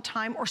shoes all the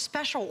time or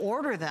special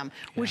order them,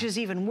 which is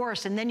even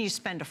worse. And then you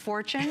spend a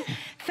fortune.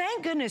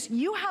 Thank goodness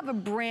you have a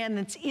brand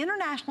that's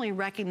internationally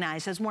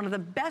recognized as one of the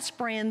best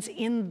brands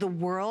in the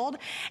world.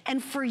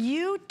 And for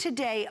you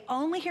today,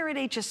 only here at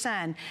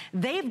HSN,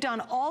 they've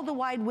done all the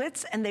wide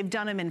widths and they've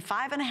done them in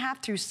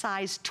 5.5 through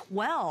size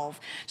 12.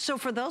 So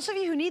for those of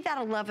you who need that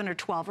that 11 or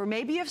 12, or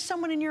maybe you have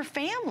someone in your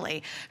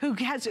family who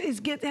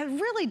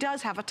really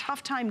does have a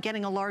tough time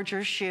getting a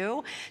larger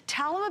shoe.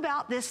 Tell them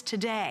about this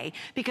today,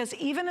 because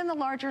even in the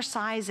larger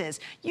sizes,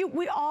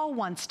 we all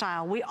want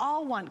style, we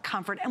all want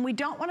comfort, and we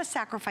don't want to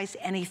sacrifice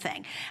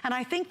anything. And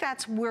I think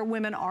that's where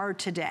women are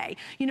today.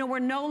 You know, we're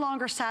no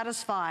longer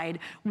satisfied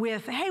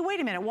with, hey, wait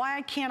a minute,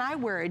 why can't I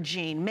wear a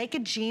jean? Make a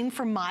jean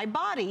for my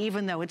body,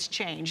 even though it's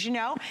changed, you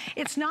know?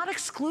 It's not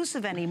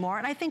exclusive anymore,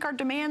 and I think our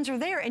demands are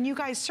there, and you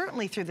guys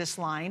certainly through this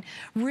line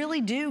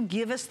really do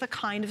give us the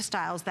kind of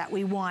styles that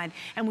we want,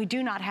 and we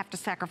do not have to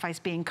sacrifice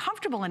being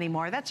comfortable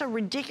anymore. That's a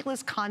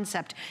ridiculous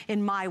concept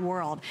in my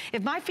world.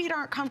 If my feet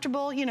aren't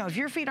comfortable, you know, if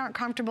your feet aren't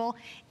comfortable,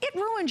 it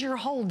ruins your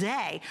whole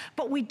day,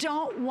 but we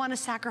don't want to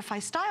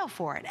sacrifice style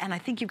for it, and I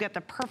think you've got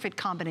the perfect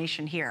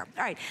combination here.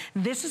 All right,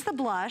 this is the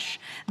blush.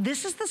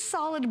 This is the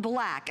solid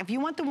black. If you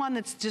want the one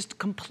that's just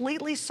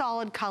completely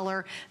solid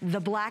color, the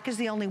black is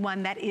the only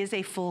one that is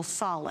a full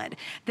solid.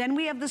 Then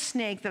we have the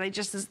snake that I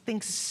just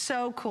think is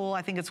so cool.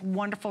 I think it's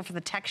wonderful for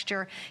the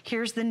texture.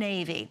 Here's the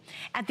navy.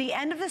 At the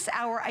end of this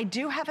hour, I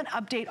do have an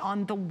update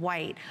on the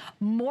white.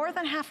 More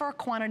than half our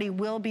quantity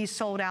will be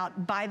sold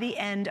out by the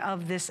end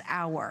of this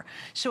hour.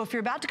 So if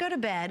you're about to go to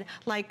bed,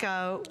 like,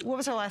 what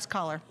was our last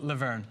caller?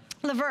 Laverne.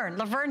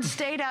 Laverne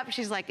stayed up.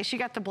 She's like, she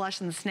got the blush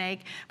and the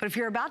snake. But if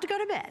you're about to go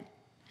to bed,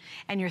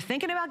 and you're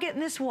thinking about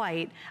getting this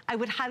white, I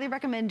would highly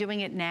recommend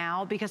doing it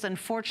now, because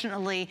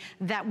unfortunately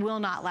that will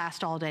not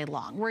last all day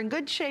long. We're in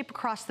good shape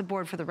across the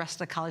board for the rest of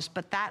the colors,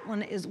 but that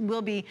one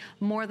will be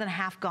more than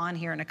half gone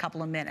here in a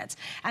couple of minutes.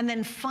 And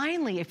then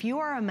finally, if you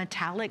are a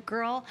metallic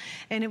girl,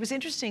 and it was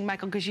interesting,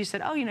 Michael, because you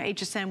said, oh, you know,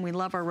 HSN, we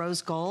love our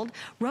rose gold.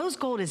 Rose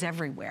gold is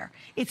everywhere.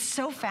 It's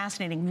so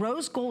fascinating.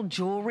 Rose gold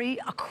jewelry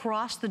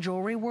across the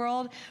jewelry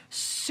world,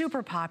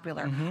 super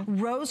popular.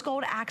 Rose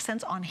gold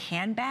accents on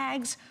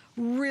handbags,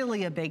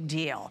 really a big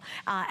deal.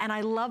 And I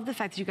love the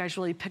fact that you guys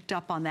really picked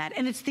up on that.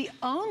 And it's the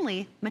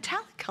only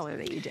metallic color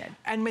that you did.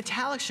 And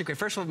metallics are great.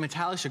 First of all,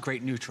 metallics are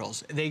great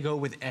neutrals. They go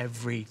with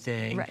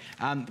everything. Right.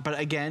 But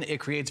again, it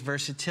creates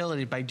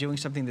versatility by doing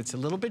something that's a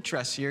little bit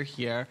dressier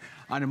here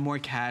on a more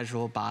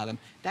casual bottom.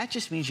 That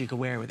just means you can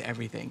wear it with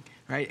everything,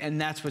 right?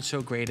 And that's what's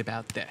so great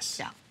about this.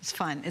 Yeah, it's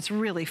fun. It's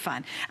really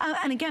fun.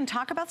 And again,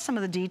 talk about some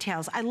of the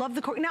details. I love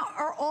the cork. Now,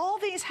 are all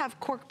these have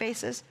cork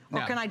bases? Or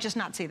No. can I just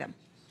not see them?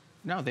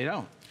 No, they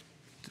don't.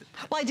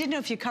 Well, I didn't know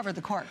if you covered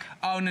the cork.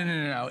 Oh,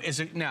 no. Is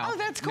it? No. Oh,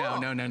 that's cool.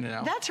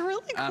 No. That's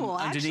really cool,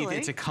 underneath, actually.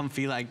 it's a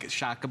comfy, like,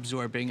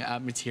 shock-absorbing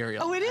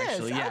material. Oh, it is?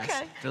 Actually, yes.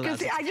 Okay.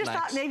 Because I just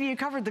thought maybe you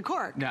covered the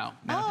cork. No.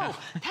 Oh,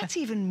 that's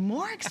even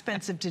more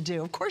expensive to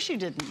do. Of course you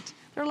didn't.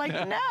 They're like,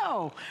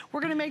 no,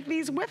 we're going to make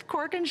these with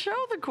cork and show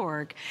the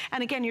cork.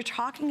 And again, you're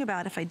talking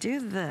about, if I do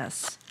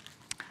this,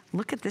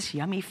 look at this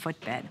yummy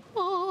footbed.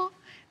 Oh,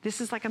 this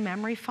is like a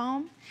memory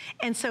foam.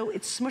 And so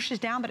it smushes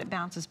down, but it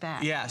bounces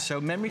back. Yeah,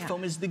 so memory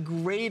foam is the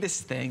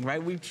greatest thing,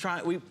 right?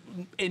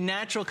 In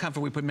natural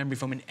comfort, we put memory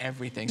foam in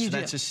everything. So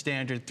that's a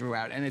standard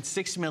throughout. And it's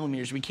 6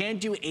 millimeters. We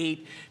can't do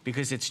 8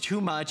 because it's too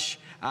much,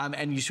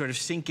 and you sort of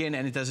sink in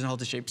and it doesn't hold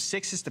the shape.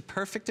 6 is the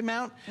perfect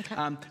amount.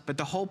 Okay. But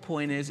the whole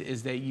point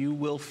is that you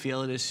will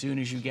feel it as soon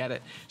as you get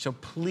it. So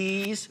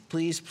please,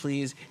 please,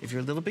 please, if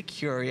you're a little bit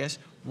curious,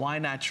 why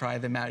not try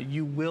them out?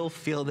 You will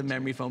feel the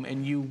memory foam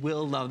and you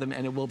will love them,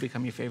 and it will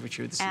become your favorite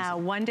shoe of the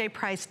season. One-day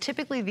price.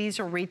 Typically these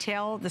are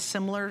retail, the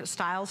similar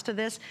styles to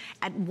this,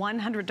 at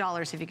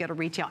 $100 if you go to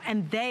retail,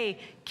 and they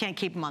can't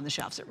keep them on the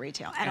shelves at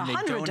retail. At $100. And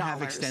they don't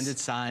have extended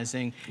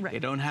sizing. Right. They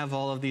don't have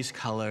all of these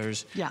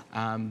colors. Yeah.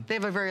 They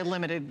have a very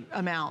limited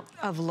amount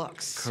of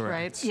looks. Correct.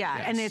 Right? Yeah.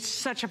 Yes. And it's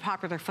such a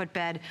popular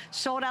footbed.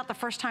 Sold out the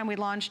first time we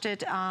launched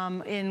it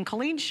in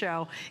Colleen's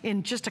show.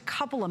 In just a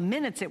couple of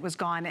minutes, it was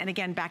gone. And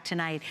again, back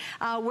tonight.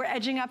 We're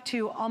edging up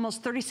to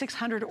almost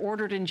 3,600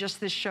 ordered in just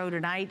this show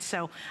tonight.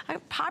 So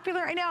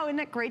popular, I know. Isn't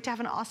it great to have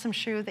an awesome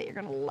shoe that you're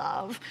going to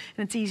love,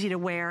 and it's easy to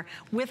wear?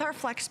 With our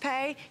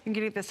FlexPay, you can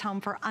get this home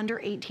for under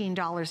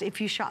 $18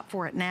 if you shop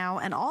for it now.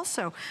 And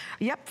also,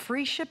 yep,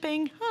 free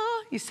shipping.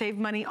 You save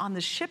money on the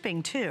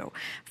shipping too.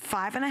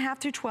 5.5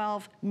 through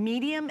 12,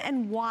 medium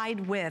and wide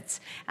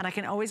widths. And I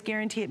can always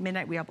guarantee at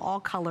midnight we have all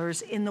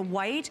colors. In the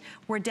white,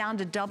 we're down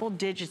to double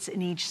digits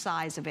in each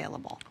size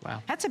available.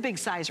 Wow. That's a big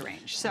size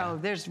range. So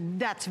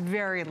that's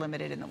very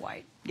limited in the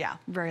white. Yeah,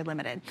 very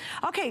limited.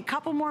 Okay, a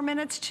couple more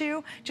minutes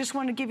too. Just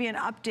want to give you an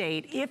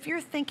update. If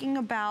you're thinking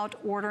about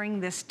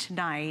ordering this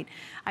tonight,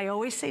 I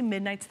always say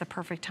midnight's the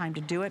perfect time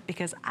to do it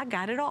because I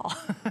got it all.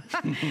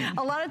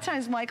 A lot of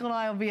times Michael and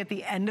I will be at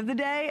the end of the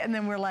day and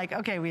then we're like,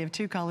 okay, we have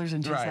 2 colors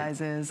and 2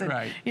 sizes.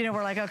 And, you know,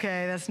 we're like,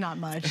 okay, that's not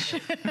much.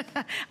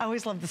 I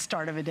always love the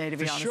start of a day, to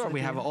be honest with you. We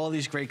have all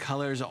these great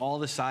colors, all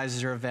the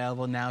sizes are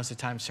available. Now's the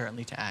time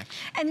certainly to act.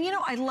 And you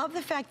know, I love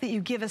the fact that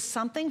you give us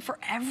something for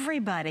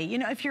everybody. You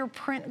know, if you're a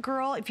print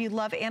girl, if you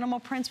love animal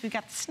prints, we've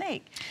got the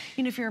snake.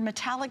 You know, if you're a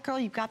metallic girl,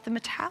 you've got the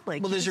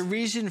metallic. Well, there's a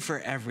reason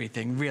for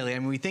everything, really. I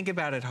mean, we think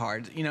about it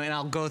hard, you know, and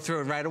I'll go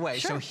through it right away.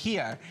 Sure. So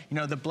here, you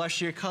know, the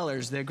blushier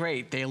colors, they're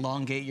great. They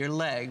elongate your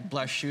leg.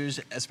 Blush shoes,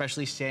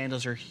 especially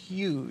sandals, are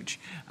huge.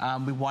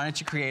 We wanted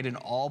to create an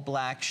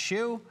all-black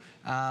shoe.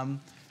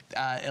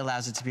 It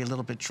allows it to be a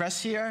little bit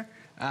dressier.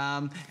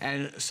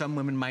 And some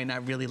women might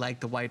not really like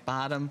the white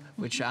bottom,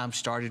 which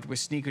started with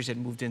sneakers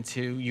and moved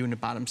into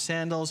unibottom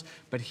sandals.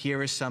 But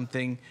here is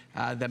something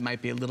that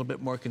might be a little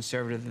bit more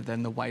conservative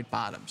than the white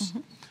bottoms.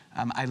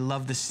 I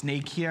love the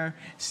snake here.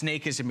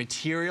 Snake as a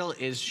material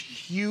is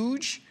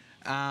huge.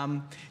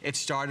 It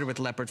started with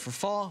leopard for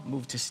fall,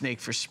 moved to snake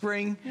for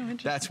spring. Oh,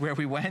 that's where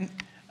we went.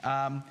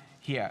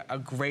 Here, a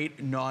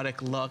great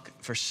Nordic look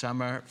for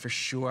summer, for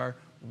sure.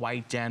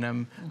 White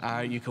denim.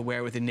 You could wear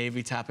it with a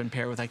navy top and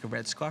pair with like a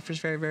red scarf is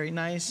very, very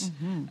nice.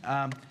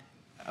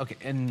 Okay,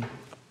 and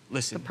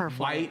listen,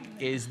 white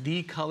is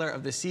the color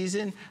of the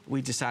season.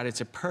 We decided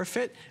to perf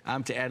it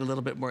to add a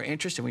little bit more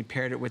interest, and we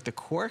paired it with the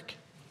cork.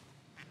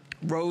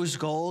 Rose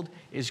gold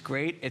is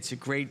great. It's a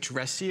great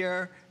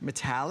dressier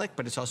metallic,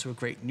 but it's also a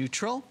great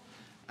neutral.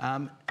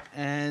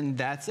 And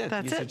that's it.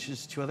 That's These it. are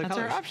just two other that's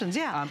colors. Our options,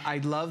 yeah. I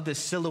love the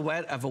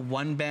silhouette of a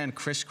one-band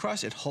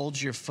crisscross. It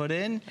holds your foot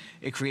in.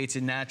 It creates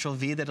a natural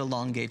V that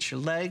elongates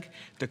your leg.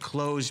 The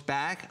closed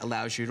back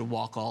allows you to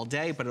walk all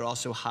day, but it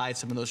also hides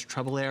some of those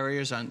trouble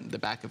areas on the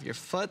back of your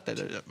foot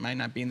that might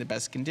not be in the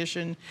best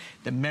condition.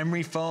 The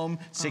memory foam,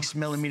 6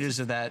 millimeters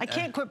of that. I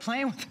can't quit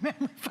playing with the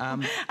memory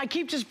foam. I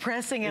keep just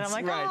pressing it. I'm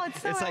like, oh,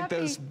 it's so It's like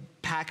those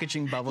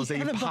packaging bubbles that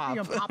you pop.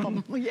 You pop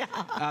them. Yeah.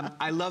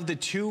 I love the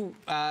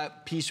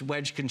two-piece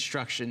wedge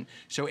construction.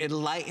 So it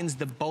lightens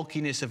the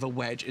bulkiness of a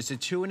wedge. It's a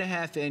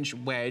 2.5-inch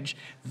wedge,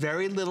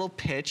 very little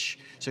pitch,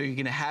 so you're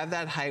gonna have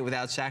that height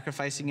without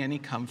sacrificing any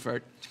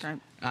comfort. Right.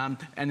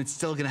 And it's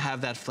still gonna have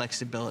that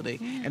flexibility.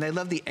 And I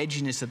love the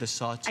edginess of the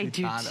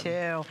sawtooth bottom. I do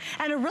too.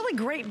 And a really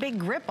great big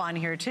grip on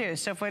here too.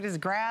 So if it is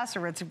grass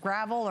or it's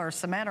gravel or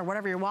cement or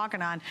whatever you're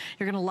walking on,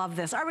 you're gonna love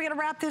this. All right, we're gonna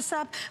wrap this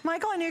up.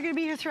 Michael, I know you're gonna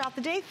be here throughout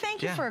the day.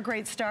 Thank you for a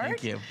great start.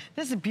 Thank you.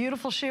 This is a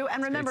beautiful shoe.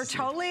 And remember,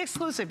 totally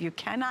exclusive. You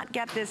cannot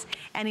get this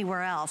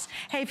anywhere else.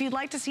 Hey, if you'd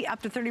like to see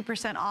up to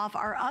 30% off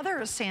our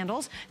other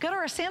sandals, go to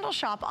our sandal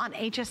shop on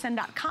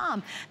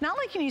hsn.com. Not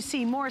only can you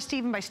see more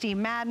Steven by Steve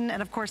Madden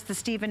and of course the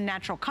Steven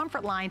Natural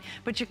Comfort line,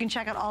 but you can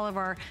check out all of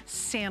our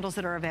sandals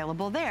that are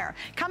available there.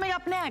 Coming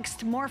up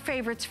next, more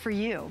favorites for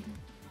you.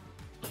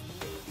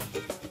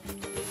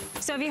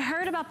 So have you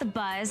heard about the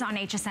buzz on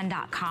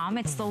hsn.com?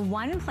 It's the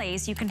one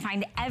place you can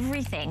find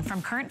everything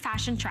from current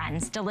fashion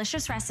trends,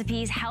 delicious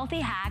recipes,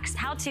 healthy hacks,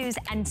 how-tos,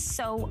 and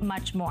so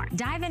much more.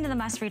 Dive into the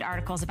must-read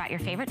articles about your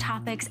favorite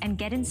topics and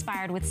get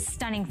inspired with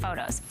stunning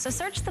photos. So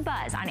search the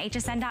buzz on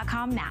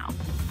hsn.com now.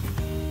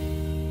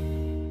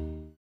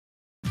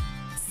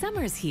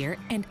 Summer's here,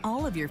 and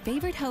all of your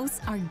favorite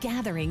hosts are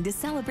gathering to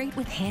celebrate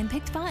with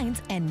hand-picked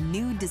finds and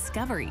new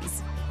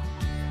discoveries.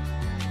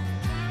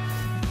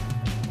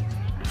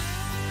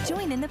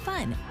 Join in the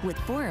fun with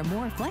 4 or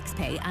more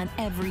FlexPay on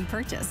every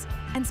purchase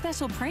and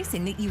special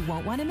pricing that you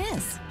won't want to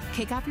miss.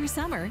 Kick off your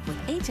summer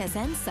with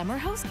HSN's Summer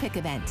Host Pick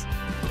event.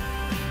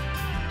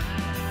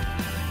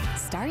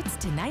 Starts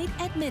tonight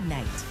at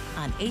midnight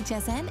on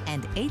HSN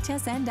and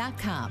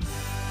hsn.com.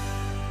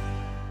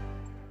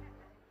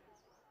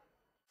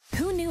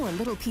 Who knew a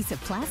little piece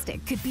of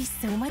plastic could be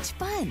so much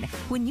fun?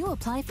 When you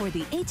apply for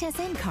the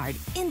HSN card,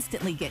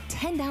 instantly get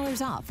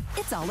 $10 off.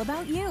 It's all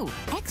about you.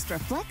 Extra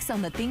flex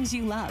on the things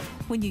you love.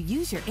 When you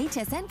use your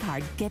HSN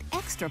card, get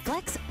extra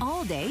flex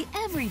all day,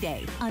 every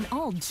day on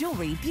all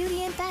jewelry,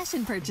 beauty, and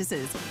fashion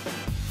purchases.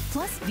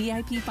 Plus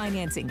VIP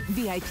financing,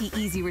 VIP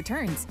easy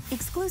returns,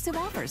 exclusive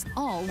offers,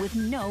 all with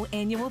no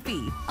annual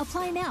fee.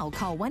 Apply now.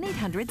 Call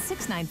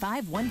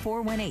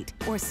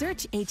 1-800-695-1418 or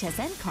search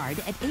HSN card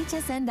at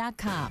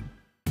hsn.com.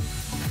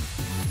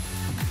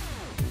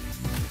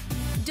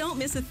 Don't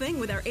miss a thing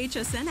with our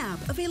HSN app,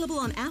 available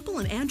on Apple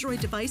and Android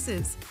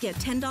devices. Get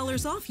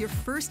 $10 off your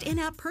first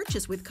in-app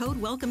purchase with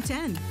code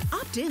WELCOME10.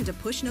 Opt in to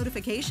push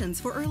notifications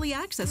for early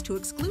access to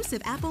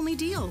exclusive app-only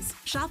deals.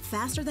 Shop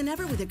faster than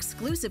ever with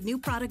exclusive new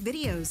product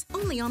videos,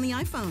 only on the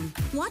iPhone.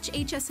 Watch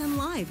HSN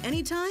Live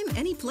anytime,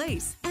 any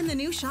place. And the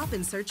new shop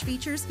and search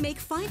features make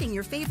finding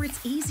your favorites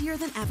easier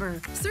than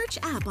ever. Search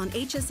app on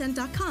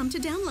hsn.com to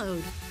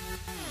download.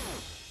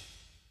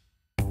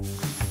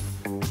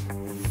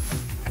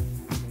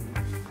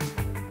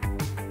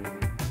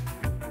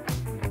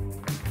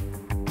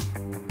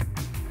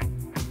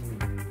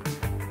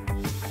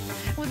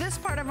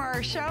 Of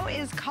our show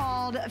is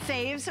called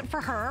Faves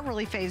for Her,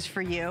 really Faves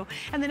for You.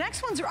 And the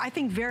next ones are, I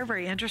think, very,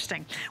 very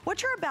interesting.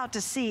 What you're about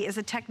to see is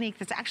a technique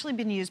that's actually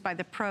been used by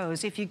the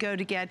pros. If you go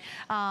to get,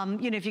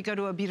 if you go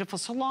to a beautiful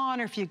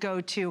salon or if you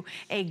go to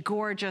a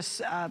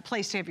gorgeous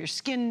place to have your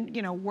skin,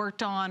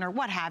 worked on or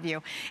what have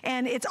you.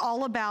 And it's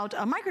all about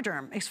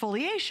microderm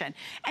exfoliation.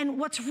 And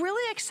what's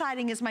really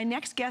exciting is my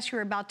next guest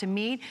you're about to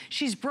meet,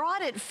 she's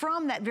brought it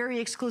from that very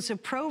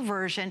exclusive pro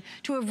version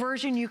to a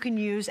version you can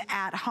use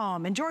at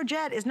home. And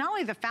Georgette is not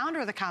only the founder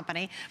of the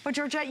company, but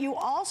Georgette, you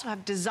also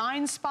have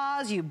design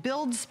spas, you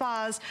build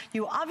spas,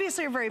 you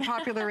obviously are very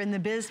popular in the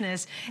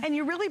business, and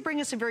you really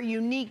bring us a very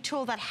unique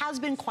tool that has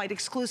been quite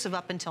exclusive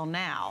up until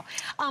now.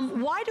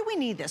 Why do we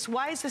need this?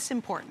 Why is this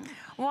important?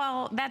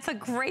 Well, that's a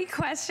great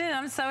question.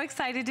 I'm so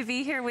excited to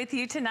be here with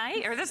you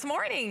tonight, or this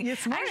morning.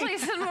 This morning. Actually,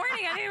 it's this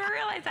morning. I didn't even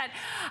realize realize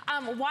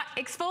that. What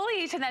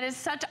exfoliation, that is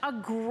such a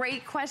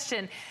great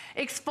question.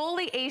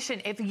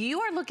 Exfoliation, if you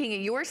are looking at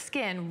your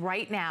skin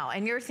right now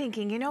and you're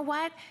thinking, you know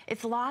what?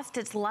 It's lost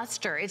its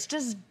luster. It's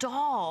just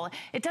dull.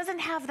 It doesn't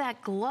have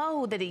that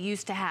glow that it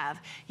used to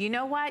have. You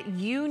know what?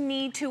 You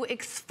need to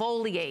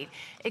exfoliate.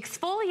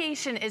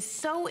 Exfoliation is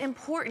so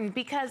important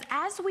because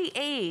as we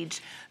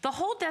age, the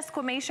whole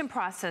desquamation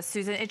process,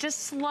 Susan, it just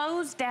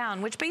slows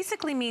down, which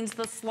basically means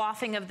the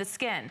sloughing of the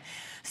skin.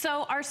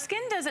 So our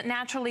skin doesn't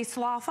naturally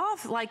slough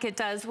off like it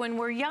does when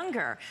we're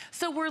younger.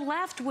 So we're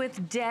left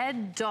with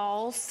dead,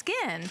 dull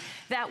skin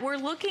that we're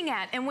looking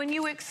at. And when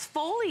you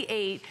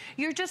exfoliate,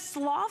 you're just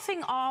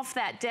sloughing off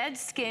that dead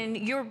skin.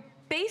 You're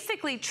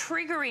basically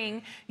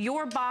triggering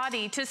your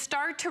body to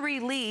start to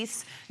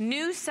release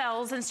new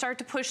cells and start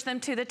to push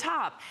them to the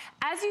top.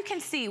 As you can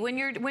see, when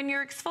you're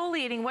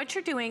exfoliating, what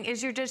you're doing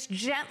is you're just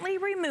gently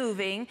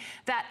removing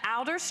that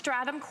outer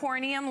stratum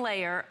corneum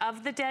layer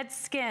of the dead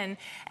skin.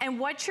 And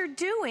what you're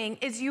doing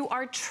is you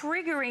are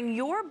triggering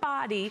your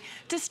body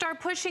to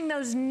start pushing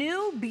those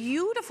new,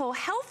 beautiful,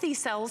 healthy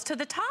cells to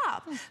the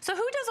top. So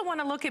who doesn't want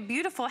to look at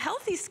beautiful,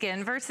 healthy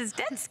skin versus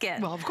dead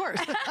skin? Well, of course.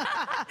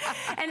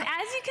 And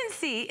as you can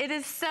see, it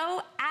is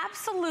so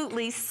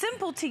absolutely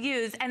simple to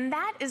use, and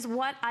that is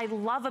what I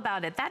love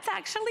about it. That's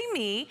actually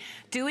me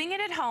doing it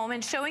at home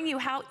and showing you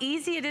how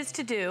easy it is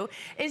to do.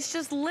 It's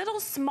just little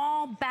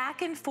small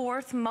back and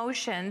forth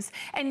motions,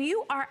 and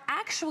you are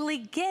actually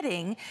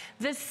getting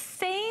the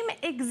same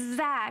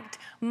exact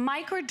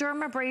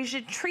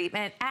microdermabrasion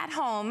treatment at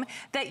home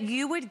that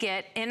you would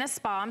get in a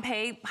spa and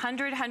pay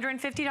 $100,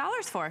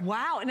 $150 for.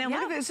 Wow, now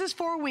look at this, this is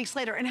 4 weeks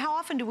later, and how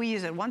often do we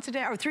use it? Once a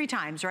day, or 3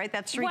 times, right?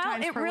 That's 3 times per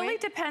week? Well, it really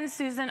depends,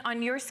 Susan,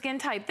 on your skin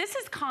type. This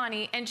is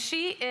Connie, and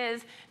she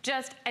is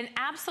just an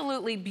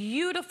absolutely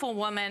beautiful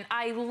woman.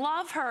 I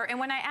love her, and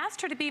when I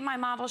asked her to be my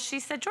model, she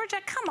said,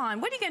 Georgette, come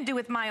on, what are you gonna do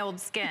with my old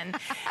skin?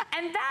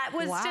 And that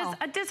was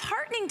just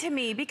disheartening to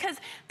me, because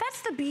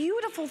that's the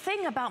beautiful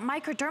thing about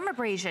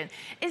microdermabrasion,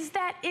 is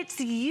that it's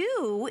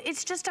you,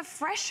 it's just a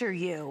fresher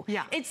you.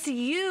 Yeah. It's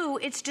you,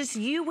 it's just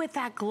you with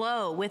that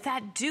glow, with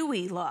that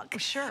dewy look.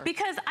 Sure.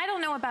 Because I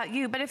don't know about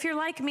you, but if you're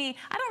like me,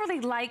 I don't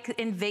really like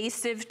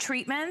invasive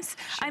treatments.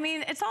 Sure. I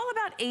mean, it's all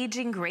about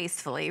aging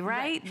gracefully,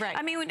 right? Right.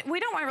 I mean, we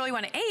don't really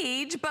want to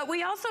age, but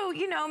we also,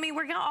 you know, I mean,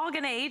 we're all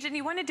going to age, and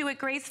you want to do it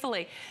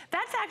gracefully.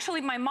 That's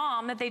actually my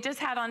mom that they just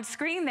had on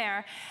screen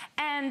there.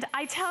 And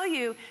I tell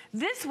you,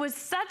 this was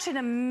such an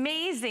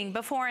amazing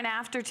before and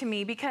after to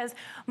me, because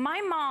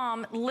my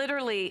mom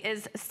literally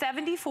is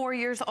 74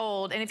 years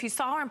old. And if you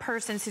saw her in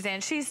person,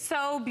 Suzanne, she's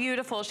so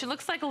beautiful. She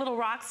looks like a little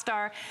rock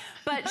star,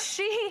 but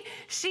she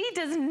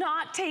does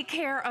not take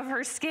care of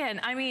her skin.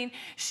 I mean,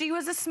 she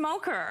was a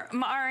smoker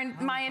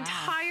my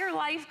entire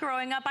life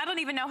growing up. I don't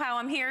even know how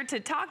I'm here to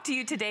talk to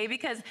you today,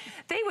 because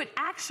they would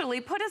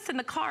actually put us in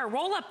the car,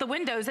 roll up the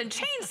windows, and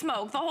chain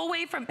smoke the whole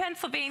way from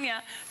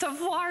Pennsylvania to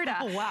Florida.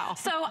 Oh, wow.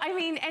 So, I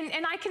mean,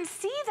 and I can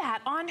see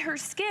that on her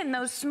skin,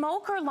 those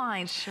smoker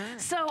lines. Sure.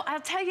 So I'll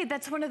tell you,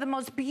 that's one of the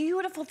most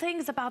beautiful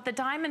things about the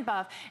Diamond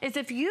Buff, is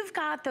if you've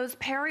got those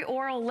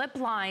perioral lip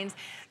lines,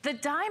 the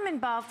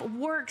Diamond Buff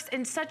works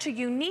in such a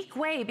unique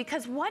way,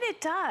 because what it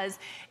does,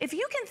 if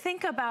you can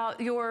think about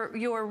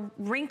your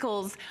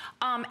wrinkles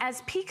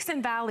as peaks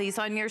and valleys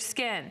on your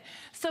skin.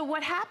 So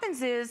what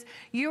happens is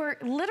you're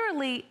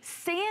literally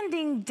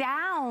sanding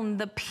down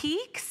the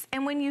peaks,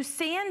 and when you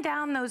sand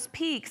down those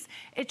peaks,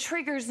 it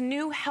triggers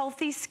new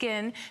healthy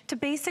skin to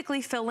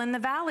basically fill in the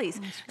valleys.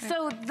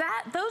 So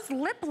those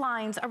lip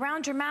lines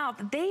around your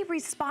mouth, they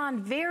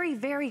respond very,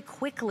 very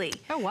quickly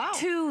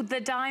to the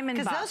Diamond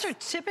Buff. Because those are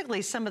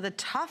typically some of the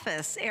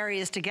toughest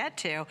areas to get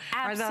to.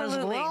 Absolutely. Are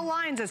those little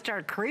lines that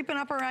start creeping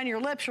up around your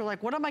lips. You're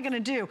like, what am I gonna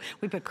do?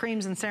 We put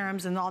creams and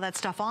serums and all that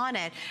stuff on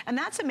it. And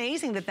that's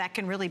amazing that that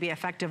can really be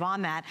effective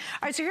on that.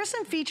 All right, so here's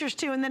some features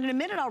too, and then in a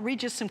minute I'll read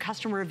just some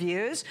customer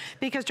reviews,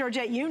 because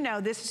Georgette, you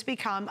know this has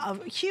become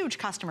a huge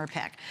customer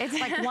pick. It's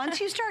like once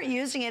you start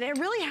using it, it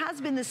really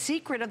has been the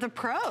secret of the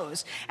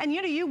pros. And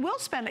you know, you will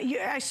spend,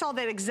 I saw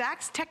that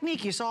exact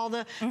technique. You saw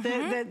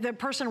the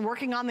person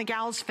working on the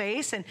gal's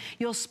face, and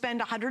you'll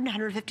spend $100,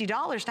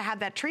 $150 to have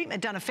that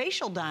treatment done, a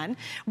facial done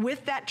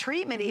with that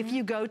treatment if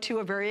you go to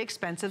a very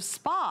expensive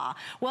spa.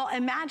 Well,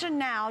 imagine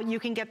now you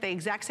can get the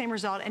exact same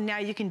result, and now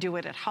you can do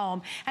it at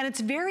home. And it's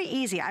very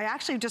easy. I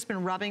actually have just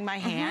been rubbing my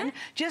hand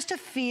just to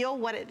feel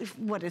what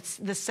it's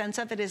the sense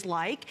of it is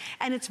like.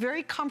 And it's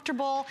very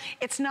comfortable.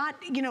 It's not,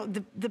 you know,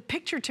 the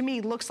picture to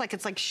me looks like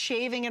it's like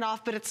shaving it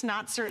off, but it's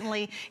not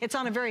certainly, it's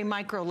on a very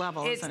micro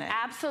level, isn't it?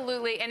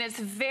 Absolutely, and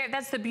it's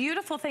that's the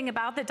beautiful thing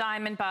about the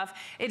Diamond Buff.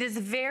 It is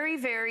very,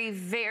 very,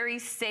 very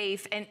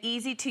safe and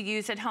easy to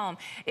use at home.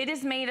 It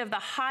is made of the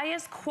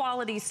highest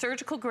quality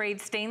surgical grade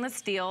stainless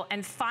steel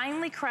and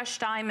finely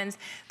crushed diamonds.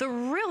 The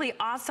really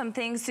awesome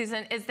thing,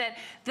 Susan, is that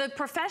the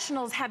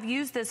professionals have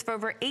used this for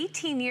over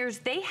 18 years.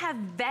 They have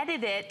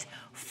vetted it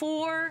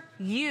for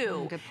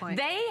you. Good point.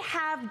 They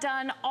have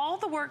done all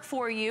the work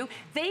for you.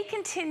 They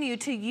continue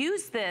to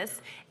use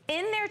this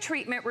in their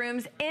treatment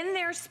rooms, in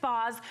their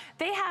spas.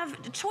 They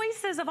have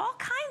choices of all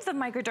kinds of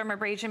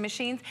microdermabrasion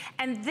machines,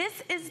 and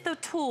this is the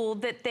tool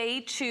that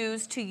they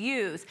choose to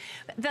use.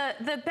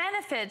 The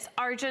benefits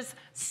are just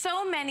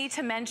so many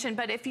to mention,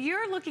 but if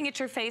you're looking at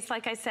your face,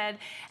 like I said,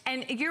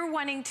 and you're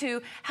wanting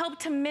to help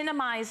to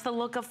minimize the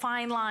look of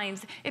fine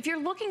lines, if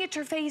you're looking at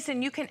your face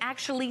and you can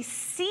actually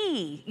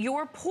see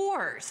your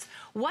pores,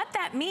 what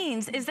that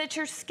means is that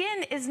your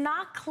skin is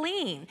not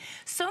clean.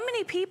 So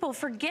many people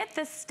forget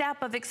this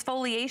step of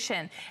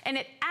exfoliation, and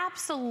it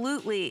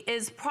absolutely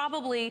is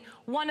probably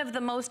one of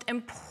the most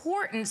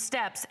important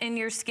steps in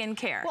your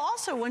skincare. Well,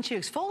 also, once you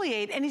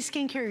exfoliate, any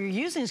skincare you're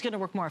using is going to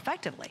work more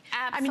effectively.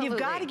 Absolutely. I mean, you've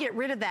got to get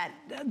rid of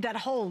that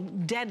whole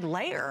dead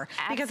layer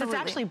because it's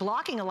actually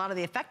blocking a lot of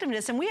the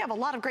effectiveness, and we have a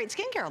lot of great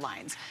skincare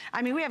lines.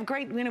 I mean, we have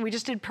great, you know, we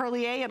just did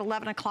Perlier at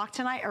 11 o'clock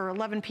tonight, or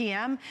 11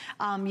 p.m.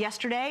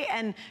 Yesterday,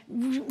 and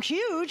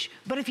huge,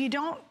 but if you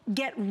don't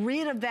get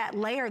rid of that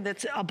layer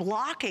that's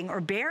blocking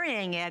or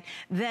burying it,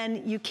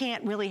 then you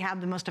can't really have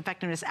the most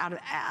effectiveness out of,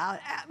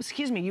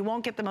 excuse me, you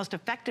won't get the most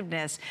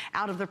effectiveness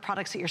out of the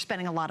products that you're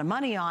spending a lot of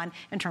money on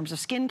in terms of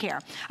skincare.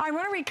 I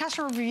want to read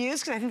customer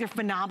reviews because I think they're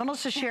phenomenal,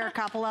 so share a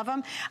couple of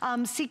them.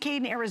 CK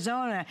in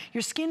Arizona,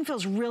 your skin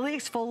feels really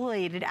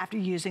exfoliated after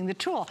using the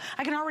tool.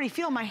 I can already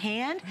feel my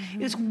hand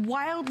is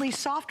wildly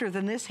softer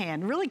than this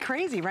hand. Really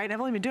crazy, right? I've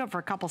only been doing it for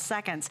a couple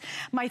seconds.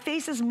 My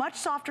face is much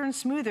softer and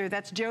smoother.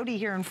 That's Jody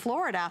here in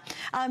Florida.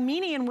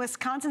 Meanie in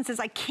Wisconsin says,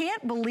 I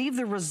can't believe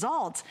the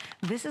results.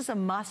 This is a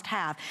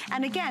must-have.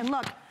 And again,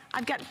 look,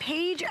 I've got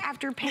page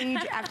after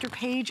page after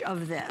page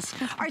of this.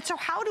 All right, so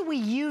how do we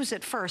use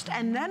it first?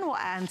 And then we'll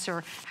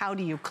answer, how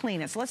do you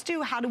clean it? So let's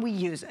do, how do we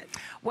use it?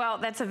 Well,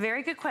 that's a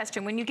very good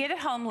question. When you get it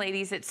home,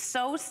 ladies, it's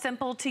so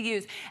simple to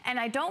use. And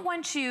I don't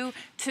want you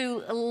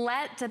to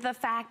let the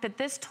fact that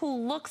this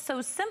tool looks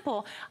so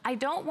simple, I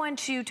don't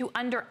want you to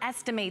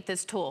underestimate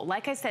this tool.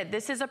 Like I said,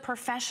 this is a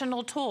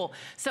professional tool.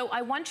 So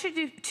I want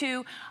you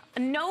to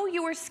know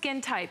your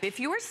skin type. If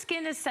your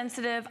skin is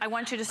sensitive, I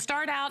want you to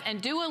start out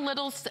and do a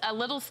little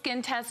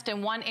skin test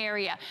in one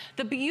area.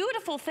 The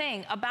beautiful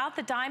thing about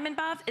the Diamond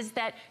Buff is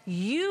that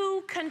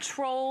you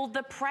control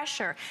the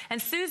pressure. And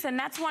Susan,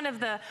 that's one of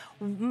the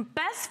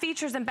best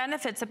features and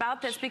benefits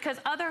about this, because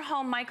other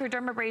home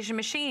microdermabrasion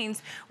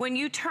machines, when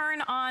you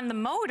turn on the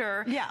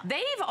motor,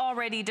 they've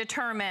already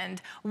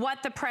determined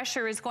what the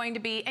pressure is going to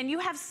be, and you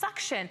have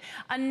suction.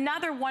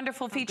 Another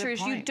wonderful feature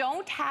is you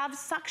don't have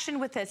suction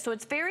with this, so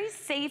it's very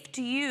safe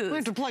to use. We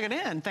have to plug it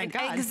in, thank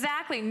God.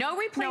 Exactly, no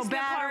replacement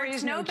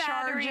parts, no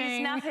batteries,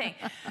 charging. Nothing.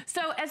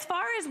 So as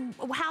far as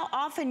how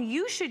often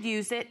you should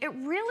use it, it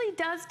really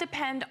does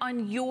depend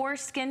on your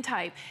skin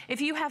type. If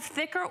you have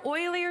thicker,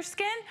 oilier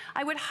skin,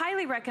 I would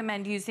highly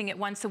recommend using it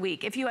once a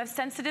week. If you have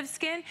sensitive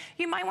skin,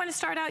 you might want to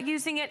start out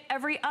using it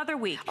every other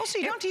week. Oh, so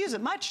you don't have to use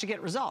it much to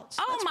get results.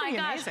 Oh, that's my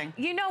gosh. Amazing.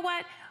 You know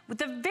what?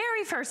 The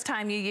very first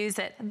time you use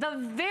it,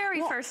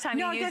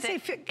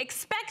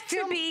 expect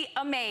to be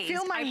amazed.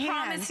 Feel my hand.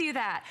 I promise you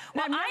that.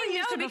 Well, I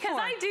know because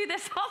I do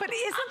this all the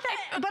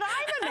time. But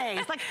I'm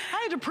amazed. Like,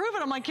 I had to prove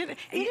it. I'm like, it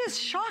is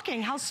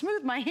shocking how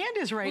smooth my hand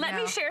is right now. Let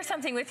me share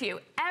something with you.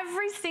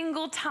 Every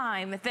single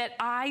time that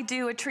I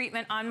do a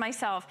treatment on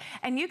myself,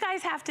 and you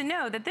guys have to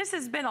know that this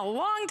has been a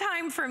long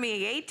time for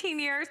me, 18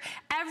 years,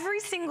 every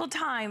single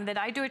time that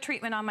I do a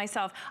treatment on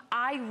myself,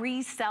 I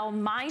resell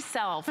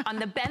myself on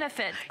the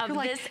benefit of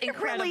this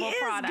incredible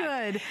product. It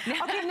really is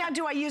good. Okay, now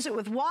do I use it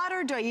with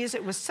water? Do I use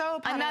it with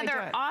soap? How Another do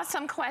I do it?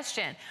 awesome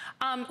question.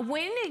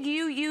 When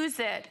you use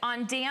it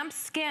on damp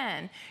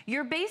skin,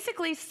 you're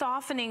basically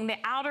softening the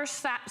outer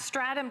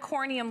stratum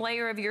corneum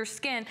layer of your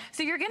skin,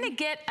 so you're gonna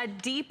get a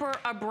deeper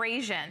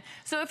abrasion.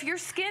 So if your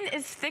skin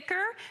is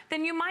thicker,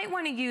 then you might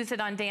wanna use it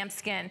on damp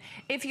skin.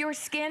 If your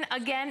skin,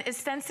 again, is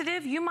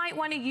sensitive, you might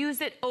wanna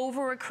use it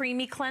over a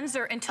creamy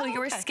cleanser until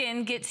your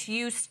skin gets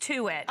used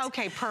to it.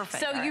 Okay,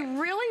 perfect. So you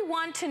really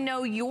want to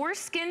know your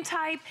skin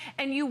type,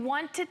 and you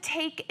want to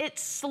take it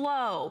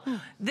slow.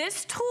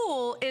 This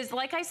tool is,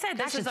 like I said,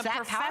 this is a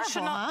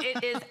professional. Powerful, huh?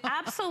 It is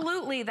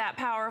absolutely that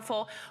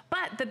powerful.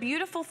 But the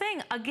beautiful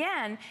thing,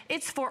 again,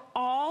 it's for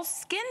all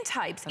skin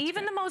types.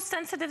 Even the most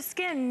sensitive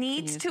skin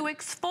needs to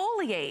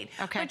exfoliate.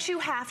 Okay. But you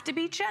have to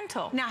be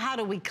gentle. Now, how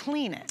do we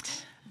clean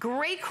it?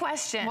 Great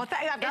question. Well,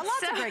 I've got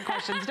lots of great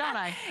questions, don't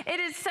I? It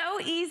is so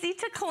easy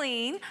to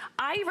clean.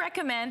 I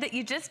recommend that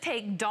you just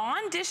take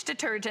Dawn dish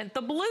detergent,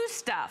 the blue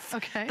stuff.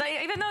 Okay.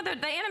 Even though the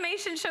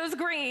animation shows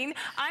green,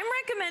 I'm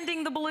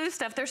recommending the blue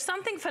stuff. There's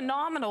something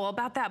phenomenal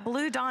about that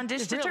blue Dawn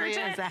dish detergent.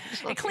 Really is,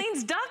 actually. It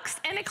cleans ducks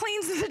and it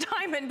cleans the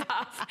Diamond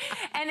Buff.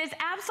 And it's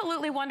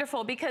absolutely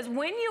wonderful, because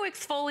when you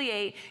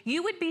exfoliate,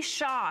 you would be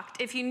shocked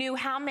if you knew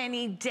how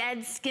many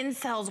dead skin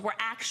cells were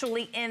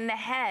actually in the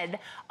head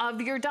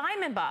of your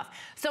Diamond Buff.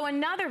 So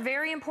another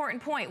very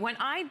important point, when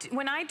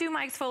I do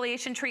my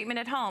exfoliation treatment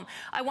at home,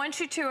 I want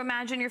you to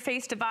imagine your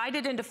face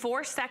divided into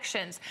 4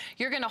 sections.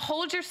 You're gonna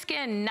hold your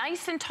skin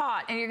nice and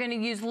taut, and you're gonna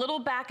use little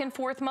back and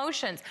forth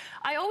motions.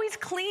 I always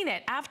clean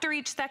it after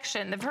each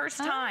section the first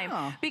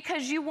time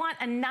because you want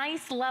a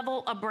nice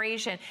level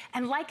abrasion.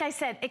 And like I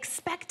said,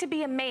 expect to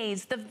be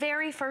amazed the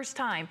very first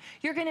time.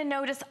 You're gonna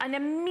notice an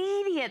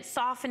immediate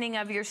softening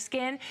of your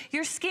skin.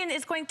 Your skin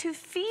is going to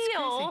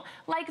feel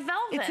like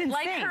velvet,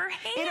 like her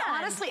hand. It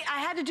honestly, I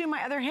had to do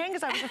my other hand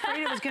because I was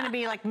afraid it was going to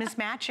be like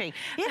mismatching.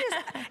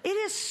 It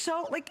is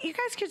so, like, you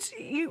guys could,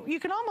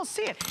 you can almost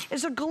see it.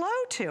 There's a glow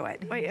to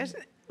it. Wait,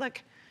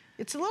 look,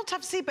 it's a little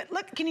tough to see, but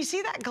look, can you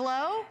see that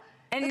glow?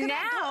 And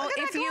now,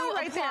 if you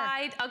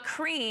applied a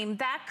cream,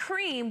 that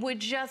cream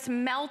would just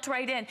melt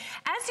right in.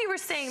 As you were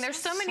saying, there's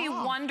so many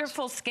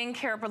wonderful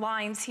skincare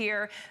lines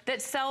here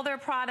that sell their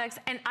products,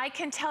 and I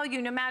can tell you,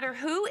 no matter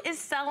who is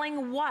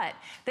selling what,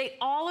 they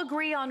all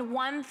agree on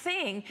one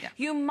thing.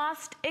 You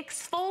must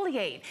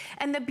exfoliate.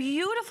 And the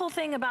beautiful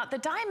thing about the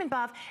Diamond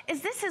Buff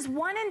is this is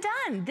one and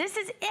done. This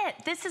is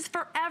it. This is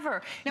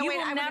forever. Now,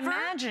 wait, I would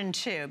imagine,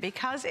 too,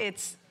 because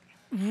it's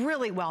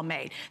really well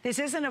made. This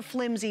isn't a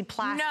flimsy,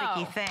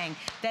 plasticky thing,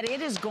 that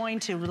it is going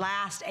to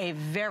last a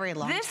very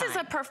long time. This is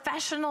a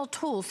professional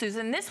tool,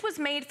 Susan. This was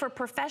made for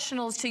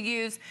professionals to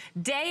use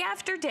day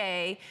after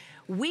day,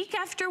 week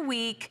after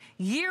week,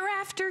 year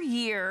after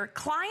year,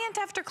 client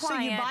after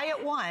client. So you buy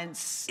it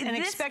once and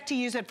expect to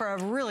use it for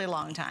a really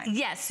long time.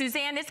 Yes,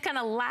 Suzanne, it's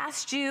gonna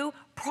last you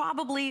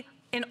probably,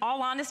 in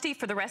all honesty,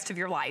 for the rest of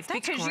your life.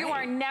 That's because great. You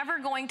are never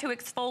going to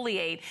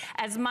exfoliate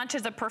as much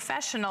as a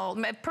professional.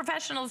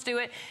 Professionals do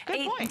it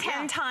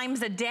 10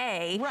 times a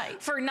day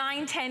for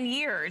 9-10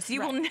 years. You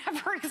will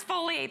never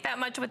exfoliate that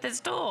much with this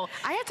tool.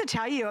 I have to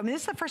tell you, I mean,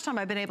 this is the first time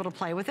I've been able to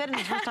play with it, and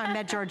it's the first time I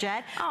met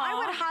Georgette. I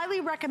would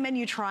highly recommend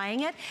you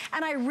trying it,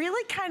 and I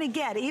really kind of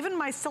get, even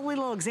my silly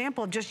little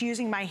example of just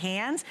using my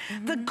hands,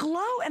 the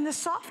glow and the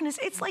softness,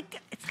 it's like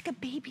a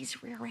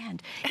baby's rear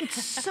end.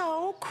 It's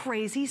so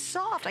crazy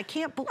soft. I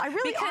really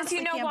because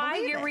you know why?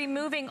 You're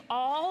removing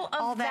all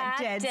of that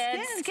dead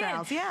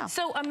skin cells.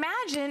 So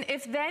imagine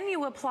if then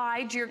you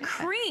applied your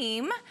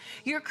cream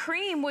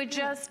would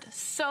just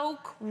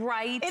soak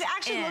right in. It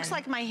actually looks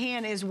like my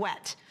hand is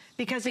wet.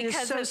 Because it is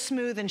so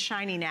smooth and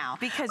shiny now.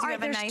 Because you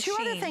have a nice sheen.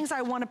 There's 2 other things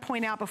I want to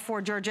point out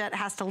before Georgette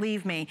has to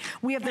leave me.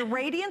 We have the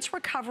Radiance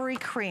Recovery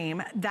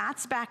Cream,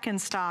 that's back in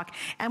stock,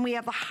 and we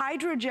have the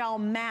Hydrogel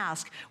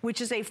Mask,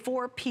 which is a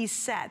 4-piece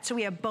set. So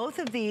we have both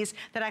of these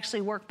that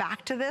actually work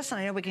back to this,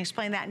 and I know we can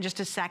explain that in just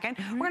a second.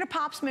 We're going to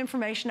pop some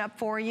information up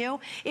for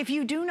you. If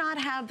you do not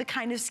have the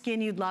kind of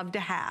skin you'd love to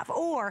have,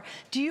 or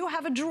do you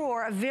have a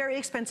drawer of very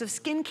expensive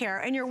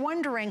skincare and you're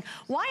wondering,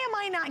 why am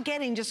I not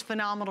getting just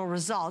phenomenal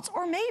results?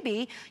 Or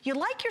maybe you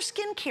like your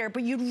skincare,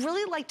 but you'd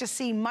really like to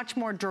see much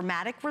more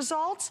dramatic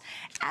results,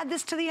 add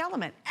this to the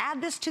element,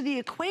 add this to the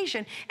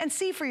equation, and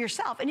see for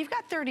yourself. And you've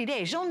got 30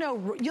 days. You'll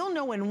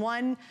know in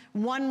one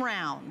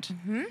round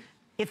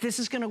if this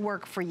is gonna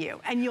work for you.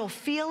 And you'll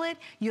feel it,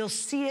 you'll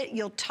see it,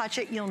 you'll touch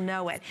it, you'll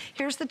know it.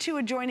 Here's the 2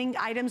 adjoining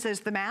items.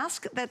 There's the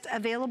mask that's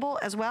available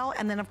as well.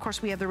 And then of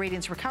course we have the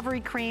Radiance Recovery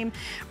Cream.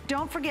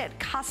 Don't forget,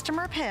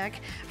 customer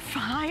pick,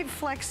 5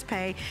 flex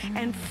pay,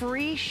 and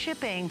free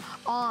shipping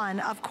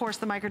on, of course,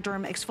 the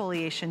Microderm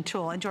Exfoliation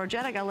Tool. And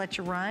Georgette, I gotta let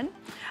you run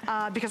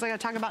because I gotta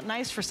talk about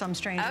nice for some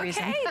strange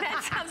reason. Okay,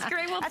 that sounds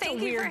great. Well, thank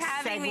you for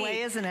having me. That's a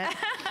weird segue, isn't it?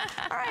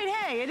 All right,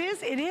 hey, it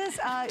is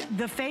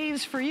the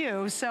faves for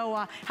you. So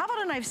how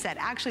about a knife set?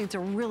 Actually, it's a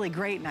really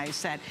great knife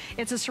set.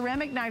 It's a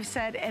ceramic knife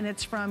set, and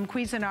it's from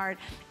Cuisinart.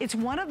 It's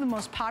one of the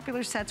most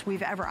popular sets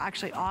we've ever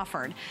actually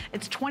offered.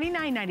 It's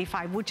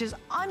 $29.95, which is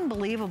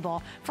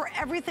unbelievable for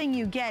everything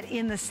you get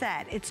in the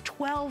set. It's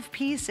 12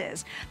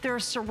 pieces. They're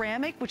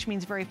ceramic, which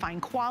means very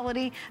fine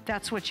quality.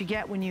 That's what you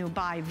get when you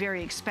buy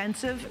very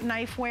expensive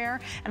knifeware.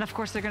 And of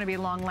course, they're gonna be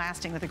long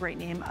lasting with a great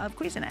name of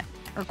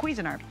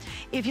Cuisinart.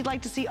 If you'd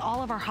like to see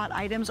all of our hot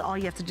items, all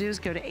you have to do is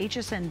go to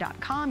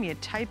hsn.com, you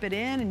type it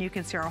in, and you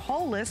can see our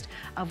whole list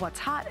of what's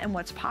hot and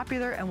what's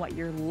popular and what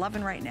you're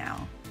loving right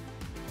now.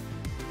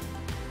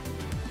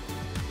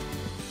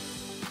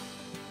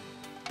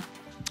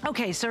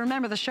 Okay, so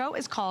remember, the show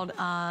is called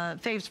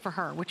Faves for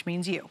Her, which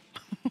means you.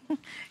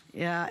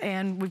 Yeah,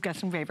 and we've got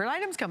some favorite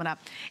items coming up,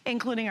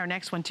 including our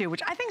next one too,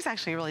 which I think is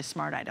actually a really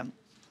smart item.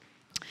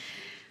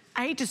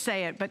 I hate to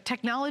say it, but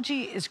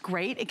technology is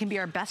great. It can be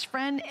our best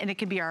friend and it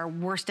can be our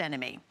worst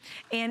enemy.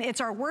 And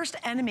it's our worst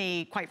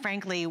enemy, quite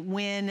frankly,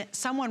 when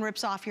someone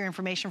rips off your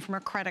information from a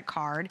credit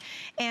card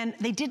and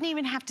they didn't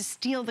even have to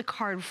steal the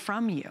card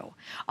from you.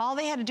 All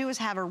they had to do is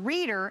have a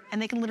reader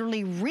and they can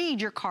literally read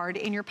your card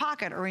in your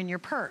pocket or in your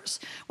purse.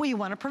 Well, you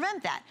want to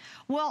prevent that.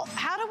 Well,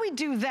 how do we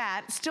do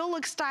that, still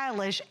look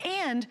stylish,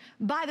 and,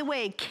 by the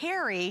way,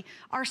 carry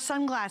our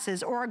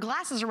sunglasses or our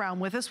glasses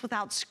around with us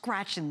without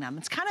scratching them?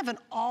 It's kind of an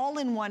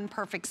all-in-one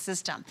perfect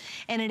system.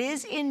 And it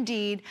is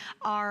indeed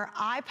our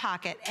eye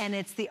pocket, and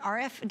it's the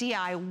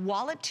RFDI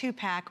Wallet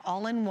 2-pack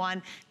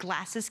all-in-one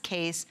glasses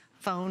case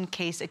phone,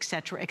 case,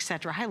 etc.,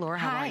 etc. Hi, Laura,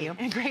 how are you?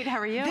 Great, how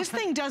are you? This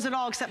thing does it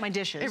all except my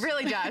dishes. It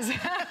really does.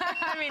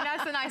 I mean,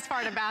 that's the nice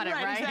part about it,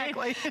 right?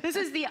 Exactly. This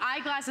is the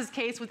eyeglasses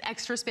case with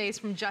extra space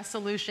from Just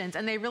Solutions,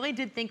 and they really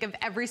did think of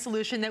every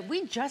solution that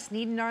we just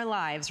need in our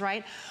lives,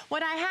 right?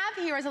 What I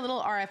have here is a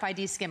little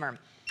RFID skimmer.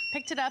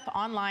 Picked it up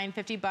online,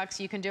 50 bucks,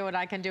 you can do it,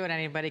 I can do it,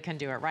 anybody can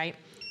do it, right?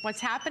 What's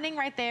happening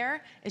right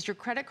there is your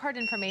credit card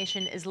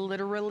information is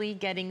literally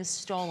getting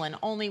stolen.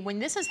 Only when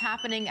this is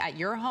happening at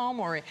your home,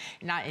 or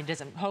not, it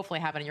doesn't hopefully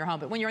happen in your home,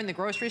 but when you're in the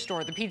grocery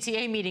store, the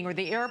PTA meeting, or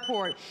the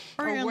airport,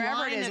 or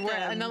wherever it is,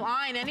 in the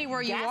line,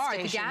 anywhere you are,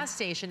 at the gas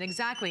station,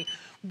 exactly.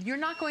 You're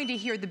not going to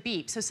hear the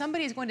beep. So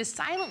somebody is going to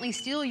silently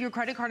steal your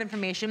credit card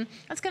information.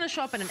 That's going to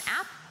show up in an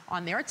app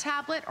on their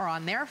tablet or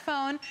on their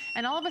phone,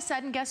 and all of a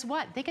sudden, guess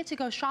what? They get to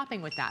go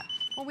shopping with that.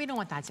 Well, we don't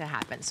want that to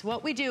happen. So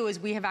what we do is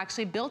we have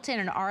actually built in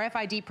an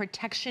RFID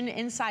protection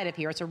inside of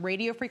here. It's a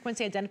radio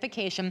frequency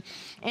identification.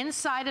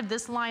 Inside of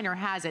this liner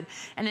has it,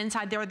 and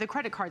inside there are the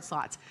credit card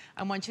slots.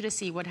 I want you to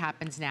see what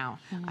happens now.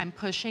 I'm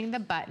pushing the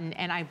button,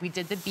 and we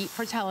did the beep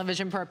for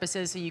television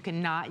purposes, so you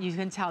can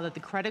tell that the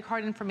credit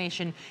card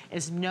information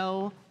is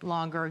no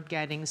longer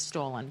getting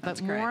stolen.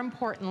 But more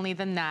importantly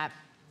than that,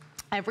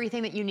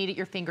 everything that you need at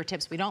your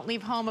fingertips. We don't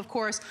leave home, of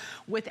course,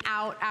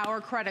 without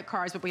our credit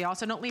cards, but we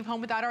also don't leave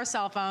home without our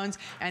cell phones.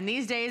 And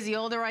these days, the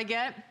older I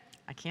get,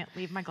 I can't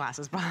leave my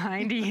glasses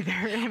behind either.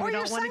 Or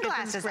your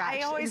sunglasses.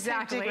 I always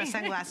take my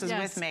sunglasses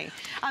with me.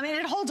 I mean,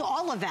 it holds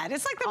all of that.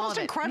 It's like the most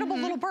incredible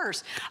little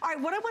purse. All right,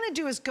 what I want to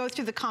do is go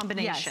through the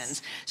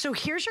combinations. So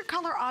here's your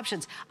color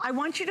options. I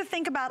want you to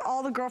think about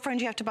all the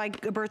girlfriends you have to buy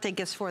birthday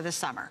gifts for this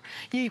summer.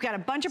 You've got a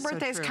bunch of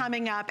birthdays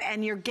coming up,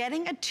 and you're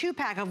getting a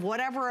 2-pack of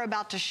whatever we're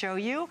about to show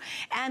you.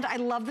 And I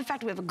love the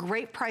fact we have a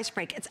great price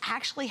break. It's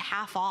actually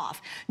half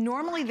off.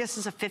 Normally, this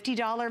is a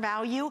 $50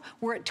 value.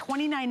 We're at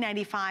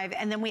 $29.95,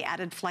 and then we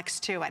added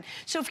Flex to it.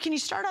 So can you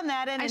start on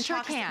that end and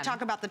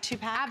talk about the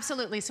 2-pack?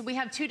 Absolutely. So we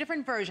have two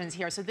different versions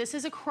here. So this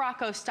is a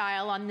Croco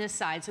style on this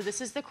side. So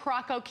this is the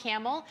Croco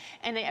Camel,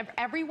 and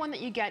every one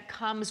that you get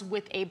comes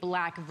with a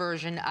black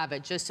version of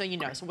it, just so you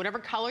know. So whatever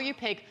color you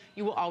pick,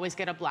 you will always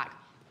get a black.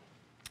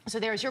 So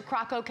there's your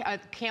Croco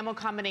Camel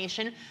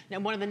combination,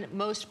 and one of the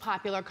most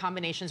popular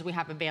combinations we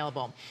have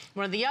available.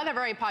 One of the other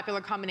very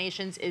popular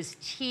combinations is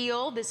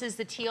teal. This is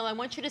the teal. I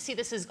want you to see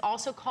this is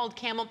also called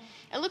Camel.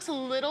 It looks a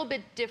little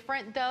bit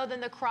different, though,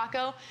 than the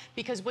Croco,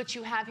 because what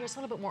you have here is a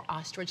little bit more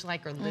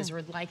ostrich-like or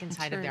lizard-like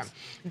inside of there.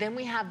 Then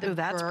we have the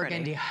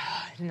burgundy.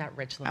 Isn't that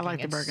rich looking? I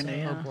like the burgundy.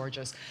 It's so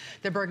gorgeous.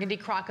 The burgundy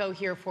Croco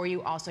here for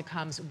you also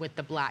comes with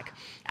the black.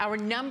 Our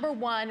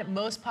 #1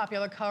 most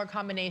popular color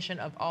combination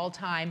of all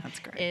time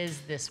is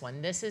this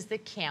one. This is the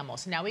camel.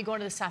 So now we go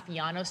into the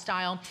Saffiano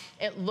style.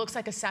 It looks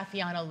like a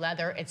Saffiano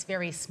leather. It's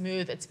very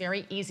smooth. It's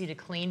very easy to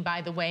clean, by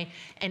the way,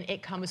 and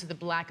it comes with the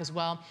black as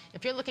well.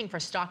 If you're looking for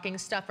stocking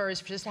stuffers,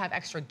 just to have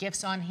extra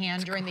gifts on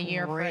hand during the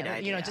year, for,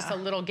 you know, just a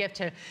little gift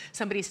to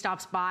somebody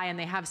stops by and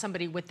they have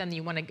somebody with them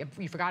that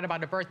you forgot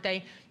about a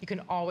birthday, you can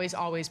always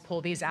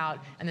pull these out,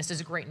 and this is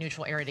a great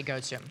neutral area to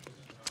go to.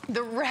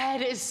 The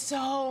red is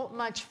so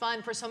much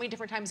fun for so many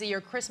different times of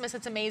year. Christmas,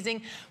 it's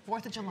amazing.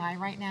 4th of July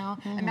right now.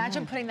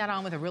 Imagine putting that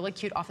on with a really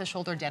cute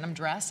off-the-shoulder denim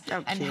dress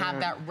and have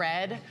that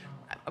red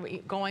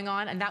going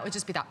on, and that would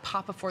just be that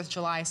pop of 4th of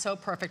July. So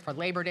perfect for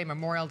Labor Day,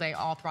 Memorial Day,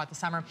 all throughout the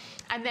summer.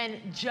 And then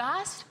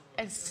just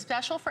as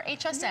special for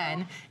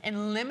HSN,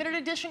 in limited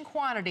edition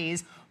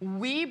quantities,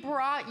 we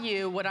brought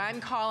you what I'm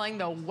calling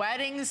the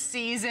wedding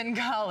season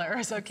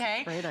colors,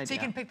 okay? Great idea. So you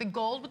can pick the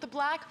gold with the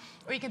black,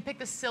 or you can pick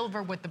the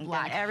silver with the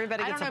black.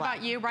 Everybody gets I don't know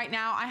about you, right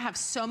now, I have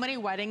so many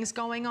weddings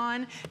going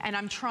on, and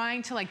I'm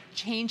trying to like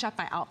change up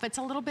my outfits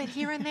a little bit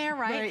here and there,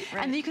 right?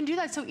 And you can do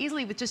that so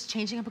easily with just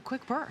changing up a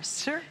quick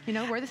burst. Sure. You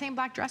know, wear the same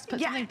black dress, put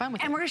something fun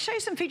with it. And we're gonna show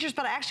you some features,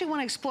 but I actually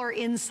wanna explore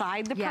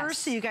inside the purse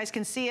so you guys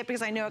can see it,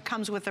 because I know it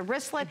comes with a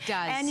wristlet. It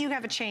does. And you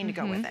have a chain to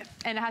go with it.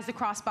 And it has the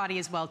crossbody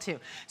as well, too.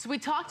 So we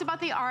talked about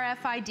the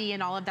RFID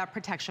and all of that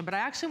protection, but I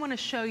actually want to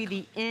show you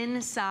the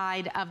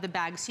inside of the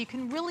bag so you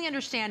can really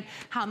understand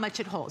how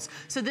much it holds.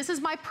 So this is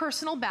my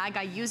personal bag.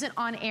 I use it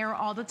on air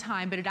all the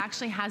time, but it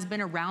actually has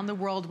been around the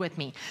world with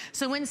me.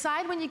 So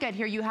inside, when you get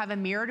here, you have a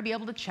mirror to be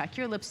able to check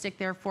your lipstick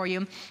there for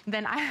you.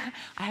 Then I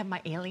have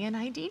my Alien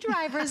ID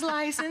driver's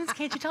license.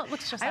 Can't you tell? It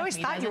looks just like me. I always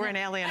thought you were an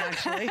alien,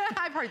 actually.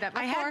 I've heard that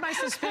before. I had my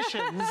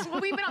suspicions. Well,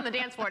 we've been on the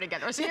dance floor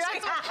together, so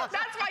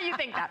that's why you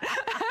think that.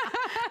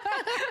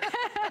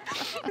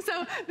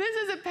 So this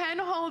is a pen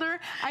holder.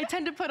 I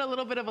tend to put a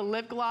little bit of a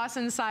lip gloss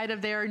inside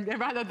of there.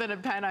 Rather than a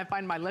pen, I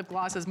find my lip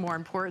gloss is more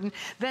important.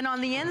 Then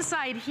on the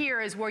inside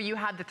here is where you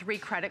have the 3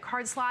 credit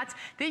card slots.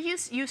 They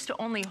used to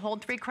only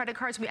hold 3 credit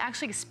cards. We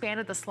actually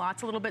expanded the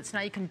slots a little bit, so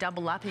now you can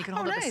double up and you can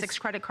hold up to 6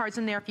 credit cards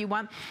in there if you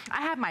want.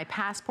 I have my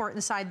passport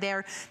inside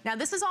there. Now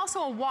this is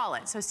also a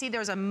wallet. So see,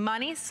 there's a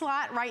money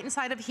slot right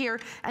inside of here,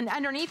 and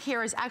underneath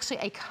here is actually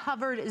a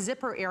covered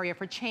zipper area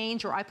for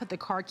change, or I put the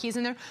card keys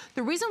in there.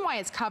 The reason why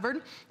it's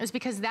covered is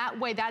because that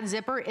way that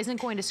zipper isn't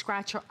going to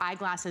scratch your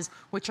eyeglasses,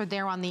 which are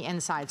there on the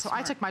inside. So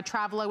I took my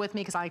Travelo with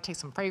me because I like to take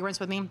some fragrance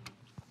with me.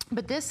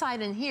 But this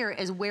side in here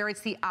is where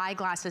it's the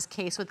eyeglasses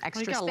case with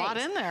extra space. You got a lot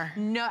in there.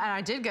 No, and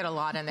I did get a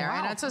lot in there.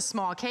 Wow. And it's a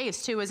small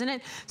case too, isn't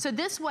it? So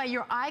this way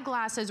your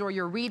eyeglasses or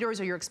your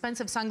readers or your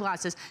expensive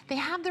sunglasses, they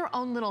have their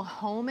own little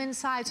home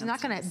inside. So you're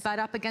not gonna butt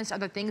up against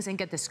other things and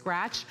get the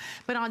scratch.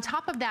 But on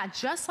top of that,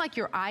 just like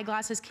your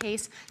eyeglasses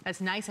case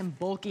that's nice and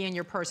bulky in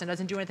your purse and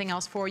doesn't do anything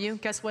else for you,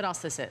 guess what else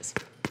this is?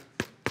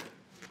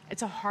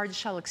 It's a hard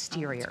shell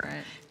exterior. Oh,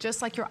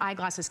 just like your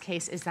eyeglasses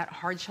case is that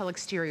hard shell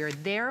exterior.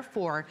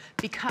 Therefore,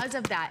 because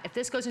of that, if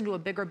this goes into a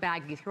bigger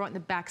bag, you throw it in the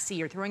back seat,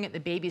 you're throwing it in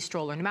the baby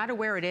stroller, no matter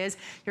where it is,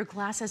 your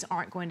glasses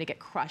aren't going to get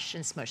crushed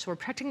and smushed. So we're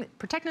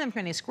protecting them from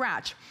any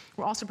scratch.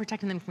 We're also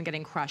protecting them from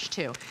getting crushed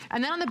too.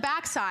 And then on the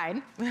back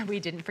side, we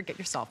didn't forget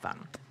your cell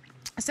phone.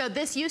 So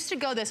this used to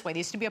go this way. There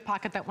used to be a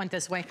pocket that went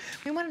this way.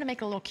 We wanted to make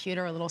it a little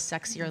cuter, a little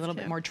sexier, a little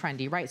bit more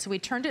trendy, right? So we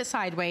turned it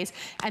sideways.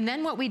 And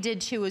then what we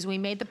did too is we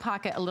made the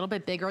pocket a little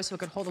bit bigger so it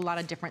could hold a lot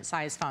of different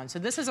size phones. So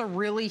this is a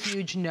really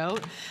huge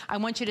note. I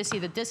want you to see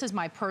that this is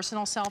my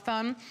personal cell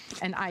phone,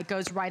 and it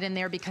goes right in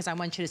there because I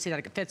want you to see that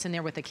it fits in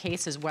there with the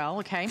case as well,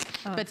 okay?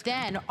 But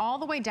then all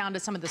the way down to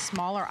some of the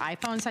smaller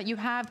iPhones that you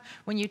have,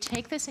 when you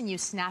take this and you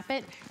snap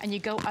it and you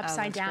go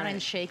upside down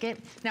and shake it.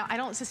 Now, I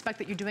don't suspect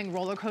that you're doing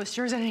roller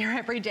coasters in your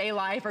everyday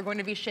life are going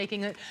to be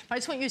shaking it. But I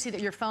just want you to see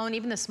that your phone,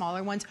 even the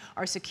smaller ones,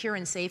 are secure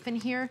and safe in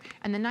here.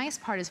 And the nice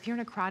part is if you're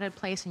in a crowded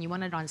place and you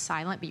want it on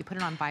silent, but you put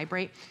it on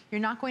vibrate, you're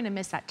not going to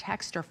miss that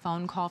text or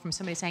phone call from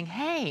somebody saying,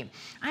 hey,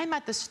 I'm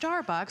at the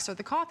Starbucks or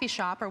the coffee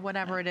shop or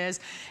whatever it is,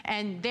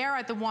 and they're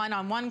at the one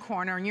on one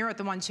corner and you're at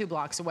the one 2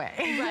 blocks away.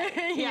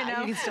 Right. you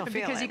can still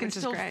feel because it, you can which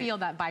is still great. feel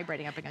that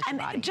vibrating up against your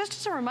body. And just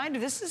as a reminder,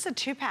 this is a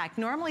 2-pack.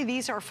 Normally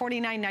these are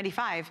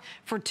 $49.95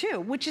 for 2,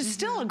 which is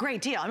still a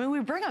great deal. I mean,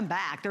 we bring them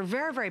back. They're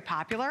very, very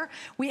popular.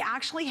 We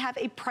actually have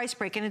a price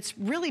break, and it's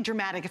really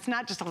dramatic. It's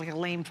not just like a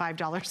lame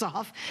 $5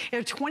 off.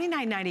 It's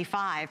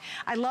 $29.95.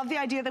 I love the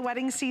idea of the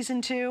wedding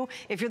season too.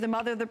 If you're the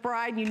mother of the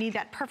bride and you need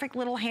that perfect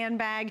little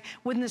handbag,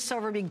 wouldn't the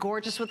silver be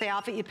gorgeous with the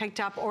outfit you picked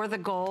up, or the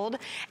gold?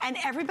 And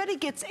everybody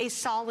gets a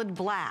solid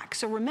black.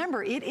 So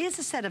remember, it is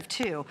a set of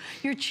 2.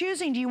 You're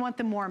choosing, do you want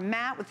the more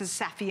matte with the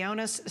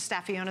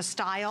Staffiona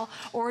style,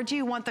 or do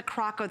you want the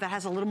Croco that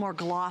has a little more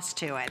gloss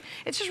to it?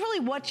 It's just really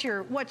what's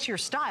your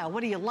style? What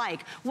do you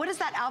like? What is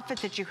that outfit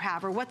that you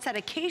have, or what's that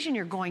occasion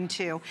you're going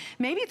to?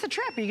 Maybe it's a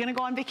trip. Are you gonna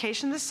go on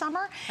vacation this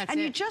summer?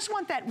 You just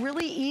want that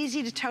really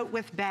easy to tote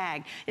with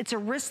bag. It's a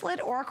wristlet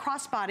or a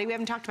crossbody. We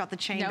haven't talked about the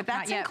chain, but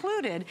that's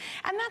included.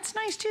 And that's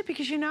nice too,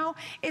 because you know,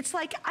 it's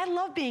like, I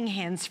love being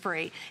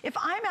hands-free. If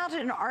I'm out at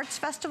an arts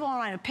festival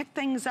and I pick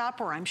things up,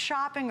 or I'm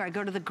shopping, or I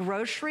go to the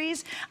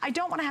groceries, I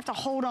don't wanna have to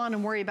hold on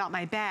and worry about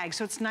my bag.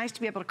 So it's nice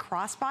to be able to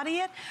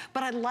crossbody it,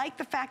 but I like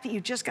the fact that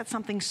you just got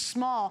something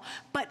small,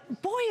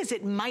 but boy, is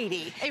it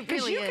mighty. It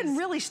really is. Because you can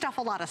really stuff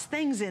a lot of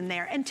things in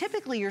there. And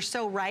typically, you're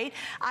so right.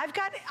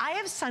 I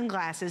have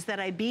sunglasses that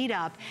I beat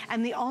up,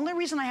 and the only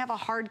reason I have a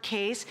hard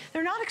case,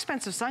 they're not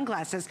expensive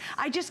sunglasses.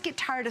 I just get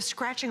tired of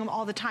scratching them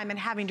all the time and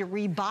having to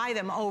rebuy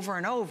them over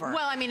and over.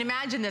 Well, I mean,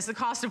 imagine this. The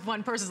cost of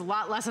one purse is a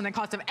lot less than the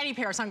cost of any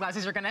pair of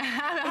sunglasses you're gonna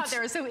have out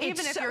there. So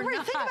even if you're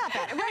not, think about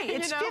that. Right,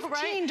 it's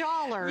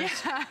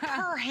 $15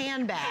 per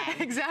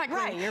handbag. Exactly.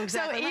 Right, you're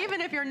exactly so right.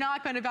 even if you're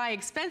not gonna buy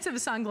expensive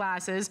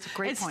sunglasses,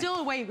 it's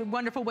still a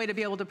wonderful way to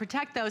be able to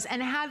protect those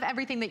and have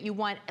everything that you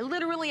want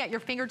literally at your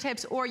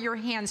fingertips or your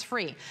hands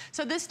free.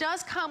 So this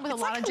does come with a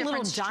lot of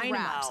different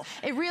straps.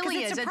 It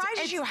really is. It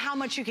surprises you how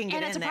much you can get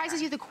in there. And it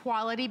surprises you the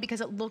quality,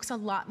 because it looks a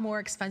lot more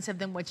expensive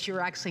than what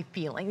you're actually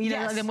feeling. You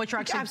know, than what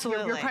you're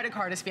actually, your credit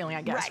card is feeling,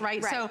 I guess,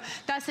 right? So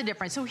that's the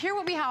difference. So here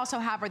what we also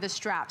have are the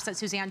straps that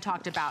Suzanne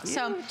talked about.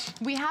 So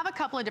we have a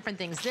couple of different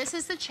things. This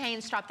is the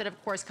chain strap that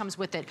of course comes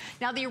with it.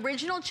 Now the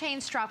original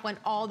chain strap went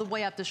all the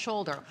way up the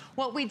shoulder.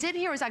 What we did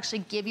here is actually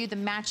give you the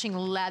matching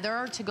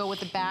leather to go with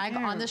the bag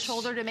on the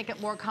shoulder to make it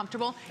more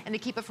comfortable and to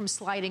keep it from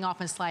sliding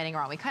off and sliding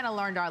around. We kind of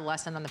learned our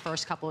lesson on the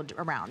first couple of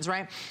rounds,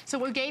 right? So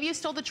we gave you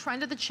still the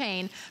trend of the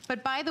chain,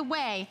 but by the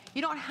way,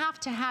 you don't have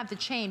to have the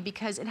chain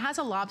because it has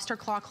a lobster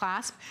claw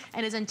clasp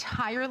and is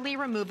entirely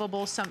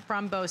removable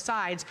from both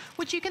sides,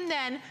 which you can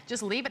then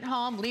just leave at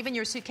home, leave in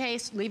your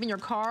suitcase, leave in your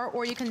car,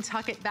 or you can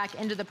tuck it back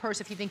into the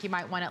purse if you think you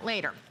might want it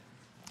later.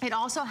 It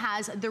also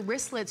has the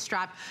wristlet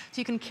strap, so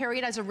you can carry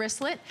it as a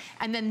wristlet.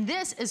 And then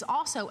this is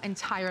also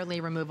entirely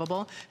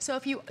removable. So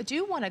if you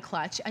do want a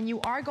clutch and you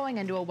are going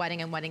into a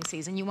wedding and wedding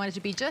season, you want it to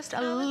be just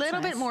a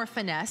little bit more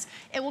finesse,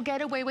 it will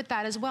get away with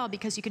that as well,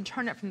 because you can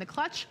turn it from the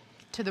clutch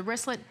to the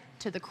wristlet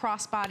to the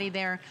crossbody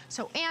there.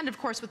 So, and of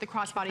course with the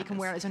crossbody, you can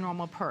wear it as a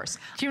normal purse.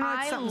 Do you know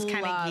what something's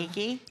kind of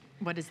geeky?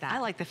 What is that? I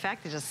like the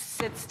fact that it just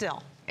sits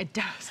still. It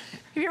does.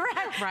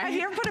 Have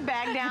you ever put a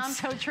bag down? It's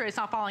so true, it's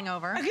not falling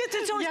over.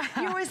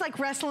 You're always like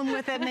wrestling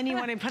with it, and then you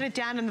want to put it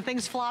down and the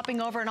thing's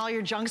flopping over and all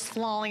your junk's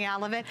falling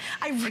out of it.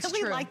 I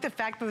really like the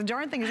fact that the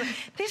darn thing is,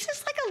 this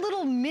is like a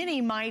little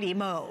mini Mighty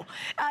Mo.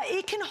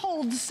 It can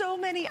hold so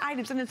many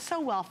items and it's so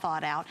well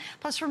thought out.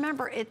 Plus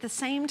remember, at the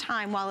same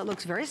time, while it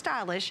looks very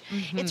stylish,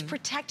 it's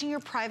protecting your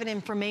private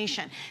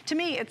information. To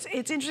me, it's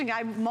interesting. I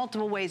have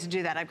multiple ways to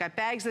do that. I've got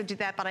bags that do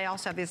that, but I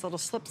also have these little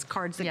slips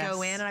cards that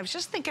go in. And I was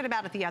just thinking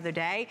about it the other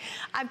day.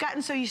 I've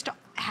gotten so used to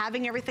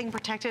having everything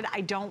protected,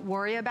 I don't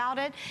worry about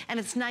it. And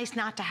it's nice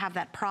not to have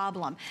that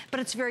problem. But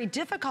it's very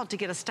difficult to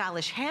get a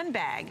stylish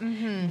handbag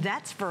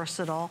that's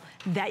versatile,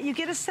 that you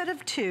get a set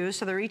of 2,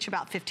 so they're each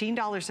about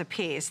 $15 a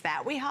piece,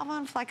 that we have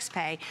on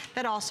FlexPay,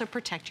 that also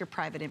protect your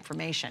private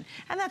information.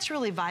 And that's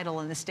really vital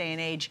in this day and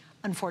age,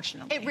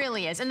 unfortunately. It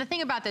really is. And the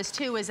thing about this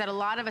too is that a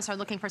lot of us are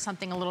looking for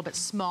something a little bit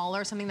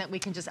smaller, something that we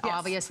can just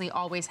obviously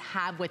always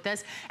have with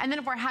us. And then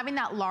if we're having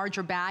that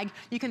larger bag,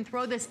 you can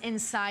throw this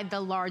inside the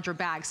larger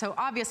bag. So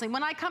obviously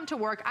when I come to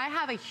work, I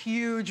have a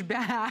huge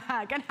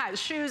bag. It has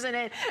shoes in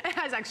it, it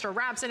has extra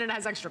wraps in it, it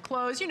has extra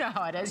clothes. You know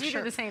how it is. You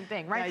do the same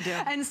thing, right?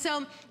 Yeah, I do. And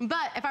so,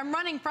 but if I'm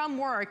running from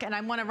work and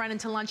I want to run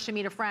into lunch to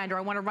meet a friend, or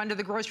I want to run to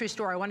the grocery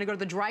store, I want to go to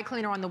the dry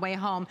cleaner on the way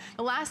home,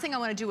 the last thing I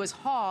want to do is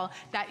haul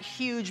that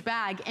huge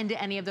bag into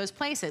any of those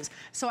places.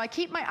 So I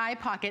keep my eye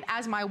pocket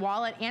as my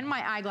wallet and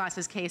my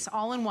eyeglasses case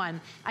all in one.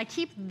 I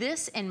keep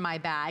this in my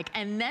bag,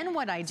 and then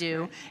what I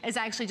do is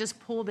I actually just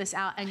pull this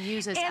out and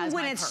use this as my purse. And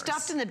when it's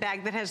stuffed in the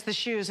bag that has the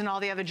shoes and all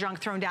the other junk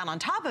thrown down on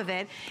top of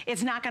it,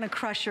 it's not going to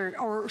crush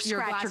or scratch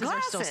your glasses.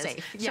 Are still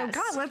safe. So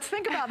God, let's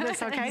think about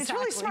this, okay? It's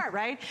really smart,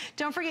 right?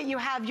 Don't forget, you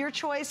have your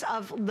choice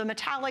of the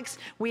metallics,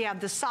 we have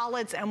the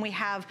solids, and we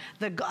have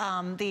the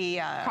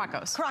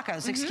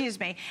Crocos, excuse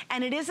me.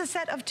 And it is a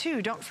set of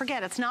 2. Don't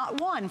forget, it's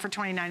not 1 for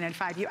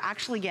 $29.95. You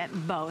actually get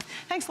both.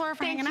 Thanks, Laura,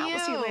 for hanging out. We'll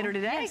see you later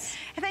today.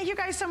 And thank you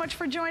guys so much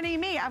for joining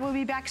me. I will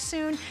be back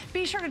soon.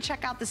 Be sure to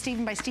check out the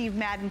Stephen by Steve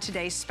Madden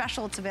Today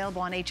special. It's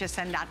available on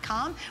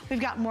hsn.com.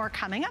 We've got more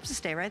coming up, so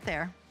stay right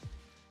there.